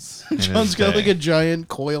turds. in John's his got day. like a giant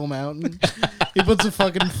coil mountain. He puts a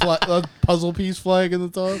fucking a puzzle piece flag in the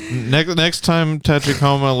top. Next time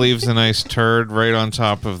Techicoma leaves a nice turd right on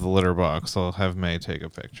top of the litter box, I'll have May take a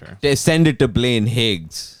picture. They send it to Blaine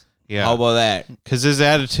Higgs. Yeah. How about that? Because his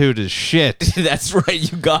attitude is shit. That's right.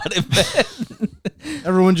 You got it, man.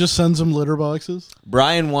 Everyone just sends him litter boxes.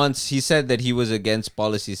 Brian he said that he was against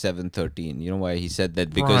policy 713. You know why he said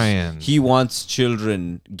that? Because Brian. he wants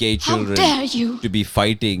gay children, dare you. to be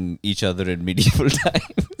fighting each other in medieval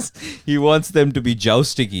times. He wants them to be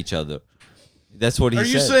jousting each other. That's what he Are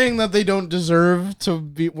said. you saying that they don't deserve to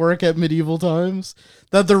work at medieval times?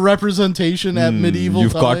 That the representation at medieval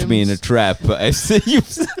You've times? caught me in a trap. I say you.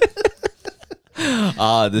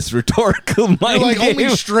 This rhetorical You're mind like game. only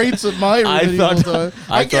straights at my I medieval thought- time.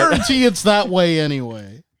 I I thought- guarantee it's that way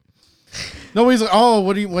anyway. Nobody's like, oh,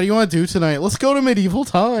 what do you want to do tonight? Let's go to medieval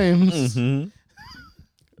times.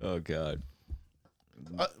 Oh God!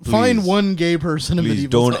 Find Please. one gay person in Please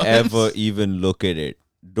medieval don't times. ever even look at it.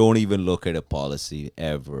 Don't even look at a policy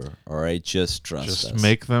ever. All right, just trust Just us.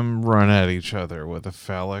 make them run at each other with a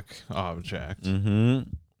phallic object.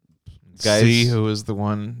 Guys, See who is the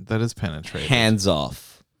one that is penetrated. hands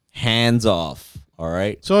off. Hands off. All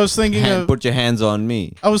right. So I was thinking of Put your hands on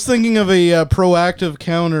me. a proactive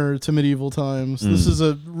counter to medieval times. This is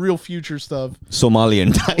a real future stuff.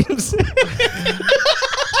 Somalian times.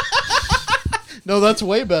 No, that's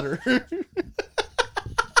way better.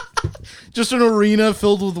 Just an arena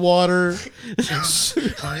filled with water. Just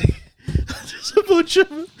a bunch of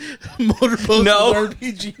motorboats No. with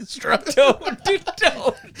RPG straps. don't.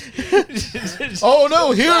 Oh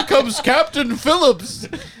no, here comes Captain Phillips.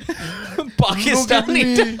 Pakistani Look at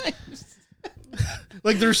me. times.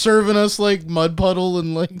 Like they're serving us like mud puddle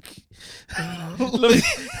and like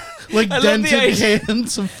like I love the dented idea.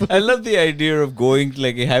 cans of food. I love the idea of going,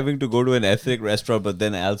 like, having to go to an ethnic restaurant, but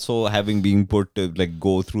then also having being put to, like,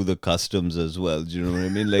 go through the customs as well. Do you know what I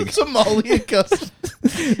mean? Like, Somali customs.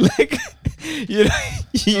 like,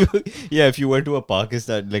 if you went to a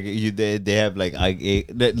Pakistan, like, they have, like,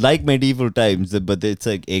 like medieval times, but it's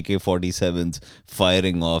like AK-47s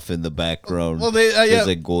firing off in the background. Well, There's,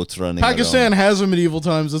 like, goats running Pakistan around. has a medieval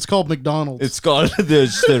times. It's called McDonald's. It's called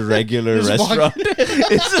just a regular Just restaurant.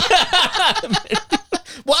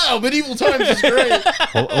 Wow, medieval times is great.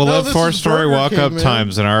 We'll No, have this 4-story is Burger walk-up King, man.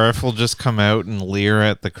 times, and RF will just come out and leer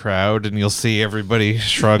at the crowd, and you'll see everybody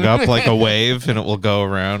shrug up like a wave, and it will go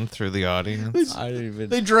around through the audience. I don't even.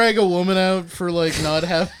 They drag a woman out for like not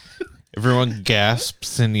having. Everyone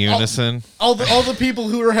gasps in unison. All the people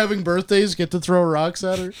who are having birthdays get to throw rocks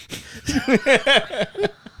at her.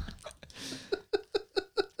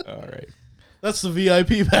 All right. That's the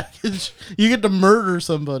VIP package. You get to murder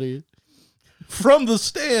somebody from the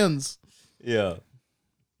stands. Yeah.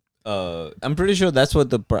 I'm pretty sure that's what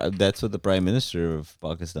the Prime Minister of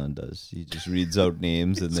Pakistan does. He just reads out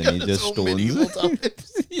names and then he just stones.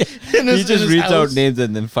 Yeah. He just reads out names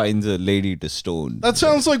and then finds a lady to stone. That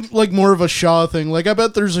sounds like more of a Shah thing. Like I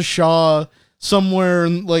bet there's a Shah somewhere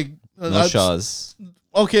in like No Shahs.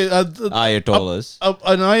 Okay, Ayatollahs.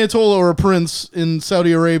 An Ayatollah or a prince in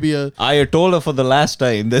Saudi Arabia. Ayatollah for the last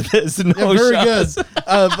time. There's no Yeah, very Shahs. good.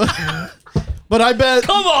 But I bet.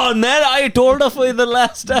 Come on, man! Ayatollah for the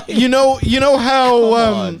last time. You know how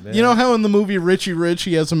on, man. you know how in the movie Richie Rich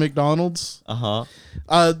he has a McDonald's.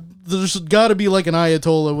 There's got to be like an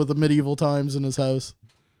Ayatollah with the medieval times in his house.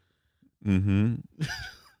 Mm-hmm.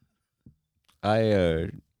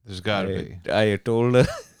 There's got to be. Ayatollah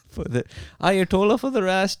for the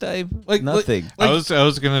last time. Like nothing. I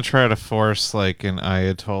was gonna try to force like an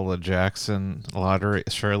Ayatollah Jackson lottery.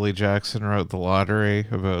 Shirley Jackson wrote the lottery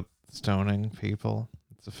about stoning people.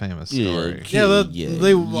 It's a famous story.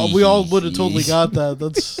 We all would have totally got that.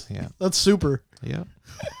 That's that's super. Yeah,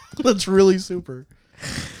 that's really super.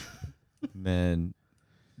 Man,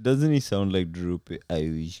 doesn't he sound like Droopy? I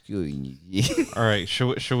was going. All right, should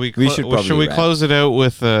we should we close it out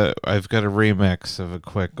with I've got a remix of a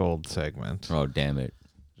quick old segment. Oh damn it!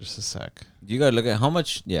 Just a sec. You gotta look at how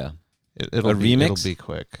much. Yeah, it'll be remix. It'll be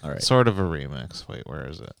quick. All right, sort of a remix. Wait, where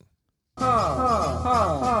is it?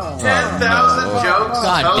 10,000 jokes.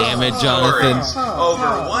 God damn it, Jonathan!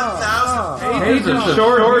 Over 1,000 pages of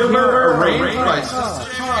short humor arranged by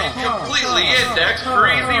substitution and completely indexed for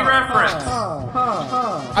easy reference.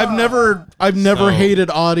 I've never hated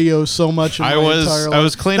audio so much in my entire life. I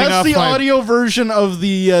was cleaning That's off the my audio version of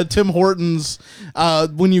the Tim Hortons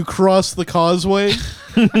when you cross the causeway.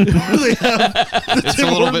 They have the It's Tim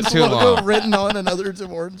a little Hortons bit too logo long. written on another Tim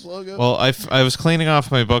Hortons logo. Well, I was cleaning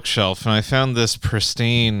off my bookshelf and I found this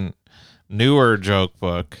pristine, newer joke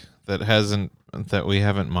book that we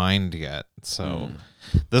haven't mined yet. So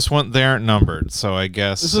this one, they aren't numbered. So I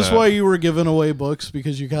guess Is this why you were giving away books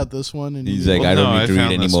because you got this one? And He's like, Well, I don't no, need to I read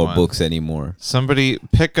found any this more one. books anymore. Somebody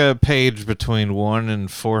pick a page between 1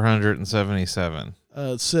 and 477.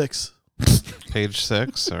 6. Page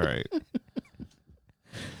 6. All right.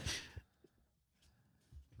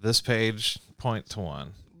 This page, point to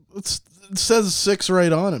 1. It says 6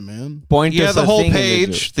 right on it, man. Point Yeah, to the whole thing is a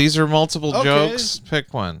page. joke. These are multiple Okay. jokes.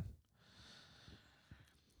 Pick one.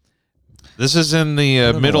 This is in the don't know why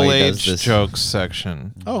he does middle-aged this. jokes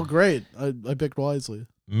section. Oh, great. I picked wisely.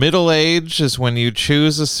 Middle age is when you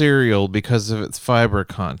choose a cereal because of its fiber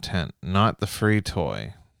content, not the free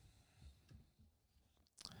toy.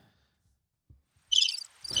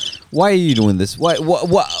 Why are you doing this? Why? I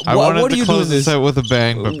wanted what are to you close doing this out with a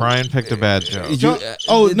bang, but Brian picked a bad joke. I it's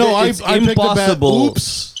picked a bad. impossible.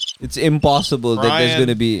 Oops. It's impossible that there's Brian, going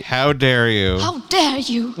to be. How dare you? How dare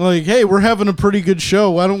you? Like, hey, we're having a pretty good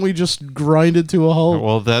show. Why don't we just grind it to a halt?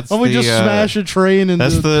 Well, that's Why don't we just smash a train into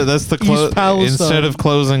that's the East Palestine? instead of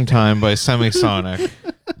closing time by Semisonic,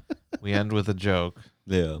 we end with a joke.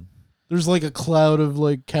 Yeah. There's like a cloud of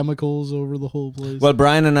like chemicals over the whole place. Well,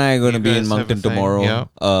 Brian and I are going to You be in guys have a Moncton thing? tomorrow.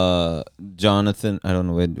 Yeah. Jonathan, I don't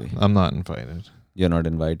know when. I'm not invited. You're not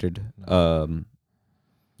invited.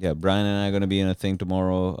 Yeah, Brian and I are going to be in a thing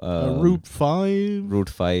tomorrow. Route 5? Route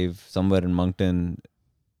 5, somewhere in Moncton.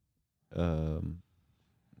 I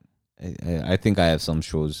think I have some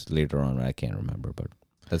shows later on. I can't remember, but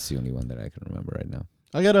that's the only one that I can remember right now.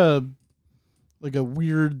 I got a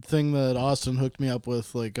weird thing that Austin hooked me up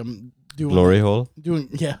with. Like I'm doing Glory hole?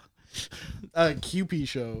 a QP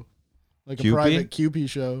show, like QP? a private QP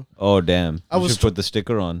show. Oh, damn. I You was should put the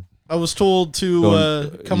sticker on. I was told to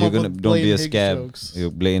come you're up gonna, with don't Blaine be a Higgs scab. jokes. You're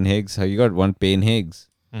Blaine Higgs. How you got one Payne Higgs?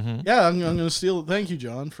 Yeah, I'm gonna steal it. Thank you,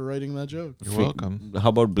 John, for writing that joke. You're welcome. How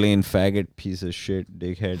about Blaine faggot, piece of shit,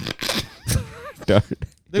 dickhead?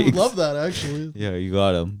 They would love that, actually. Yeah, you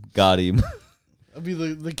got him. Got him. I'd be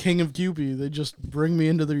the king of Cupid. They just bring me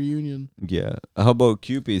into their union. Yeah. How about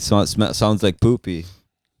Cupid? Sounds like poopy.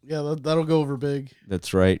 Yeah, that'll go over big.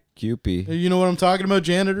 That's right, Cupid. You know what I'm talking about,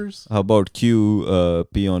 janitors? How about Q,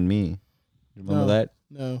 pee on me? Remember that?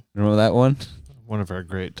 No. Remember that one? One of our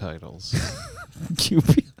great titles.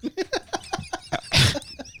 Cupid.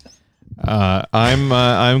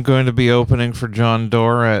 I'm going to be opening for John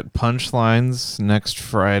Doerr at Punchlines next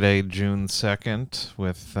Friday, June 2nd,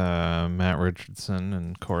 with Matt Richardson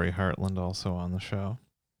and Corey Hartland also on the show.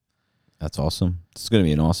 That's awesome. It's going to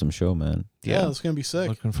be an awesome show, man. Yeah, it's going to be sick.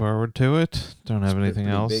 Looking forward to it. Don't have anything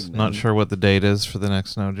pretty else. big, Not man. sure what the date is for the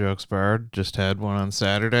next No Jokes Barred. Just had one on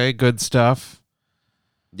Saturday. Good stuff.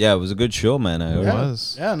 Yeah, it was a good show, man. I It heard.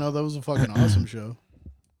 was. Yeah, no, that was a fucking awesome show.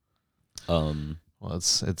 Well,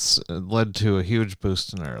 it's led to a huge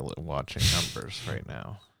boost in our watching numbers right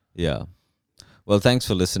now. Yeah. Well, thanks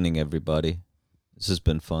for listening, everybody. This has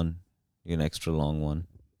been fun. An extra long one.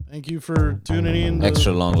 Thank you for tuning in.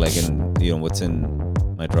 Extra long, like in what's in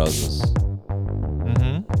my trousers.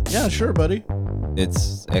 Yeah, sure, buddy.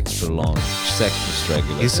 It's extra long. Just extra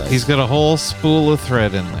regular size. He's got a whole spool of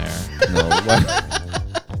thread in there. No,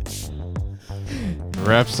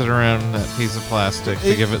 Wraps it around that piece of plastic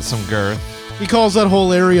to give it some girth. He calls that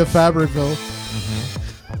whole area Fabricville.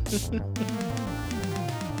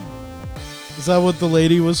 Is that what the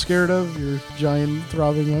lady was scared of? Your giant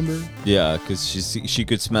throbbing member? Yeah, because she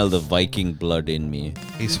could smell the Viking blood in me.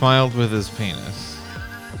 He smiled with his penis.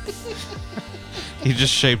 He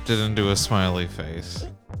just shaped it into a smiley face.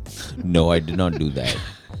 No, I did not do that.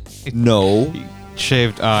 No. He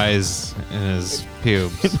shaved eyes in his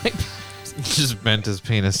pubes. He just bent his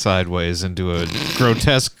penis sideways into a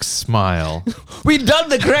grotesque smile. We done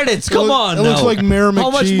the credits. Come on, It looks now. like Mayor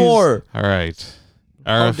How much McCheese. more? All right.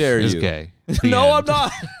 How Arif dare is you? gay. The No, end. I'm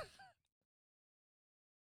not.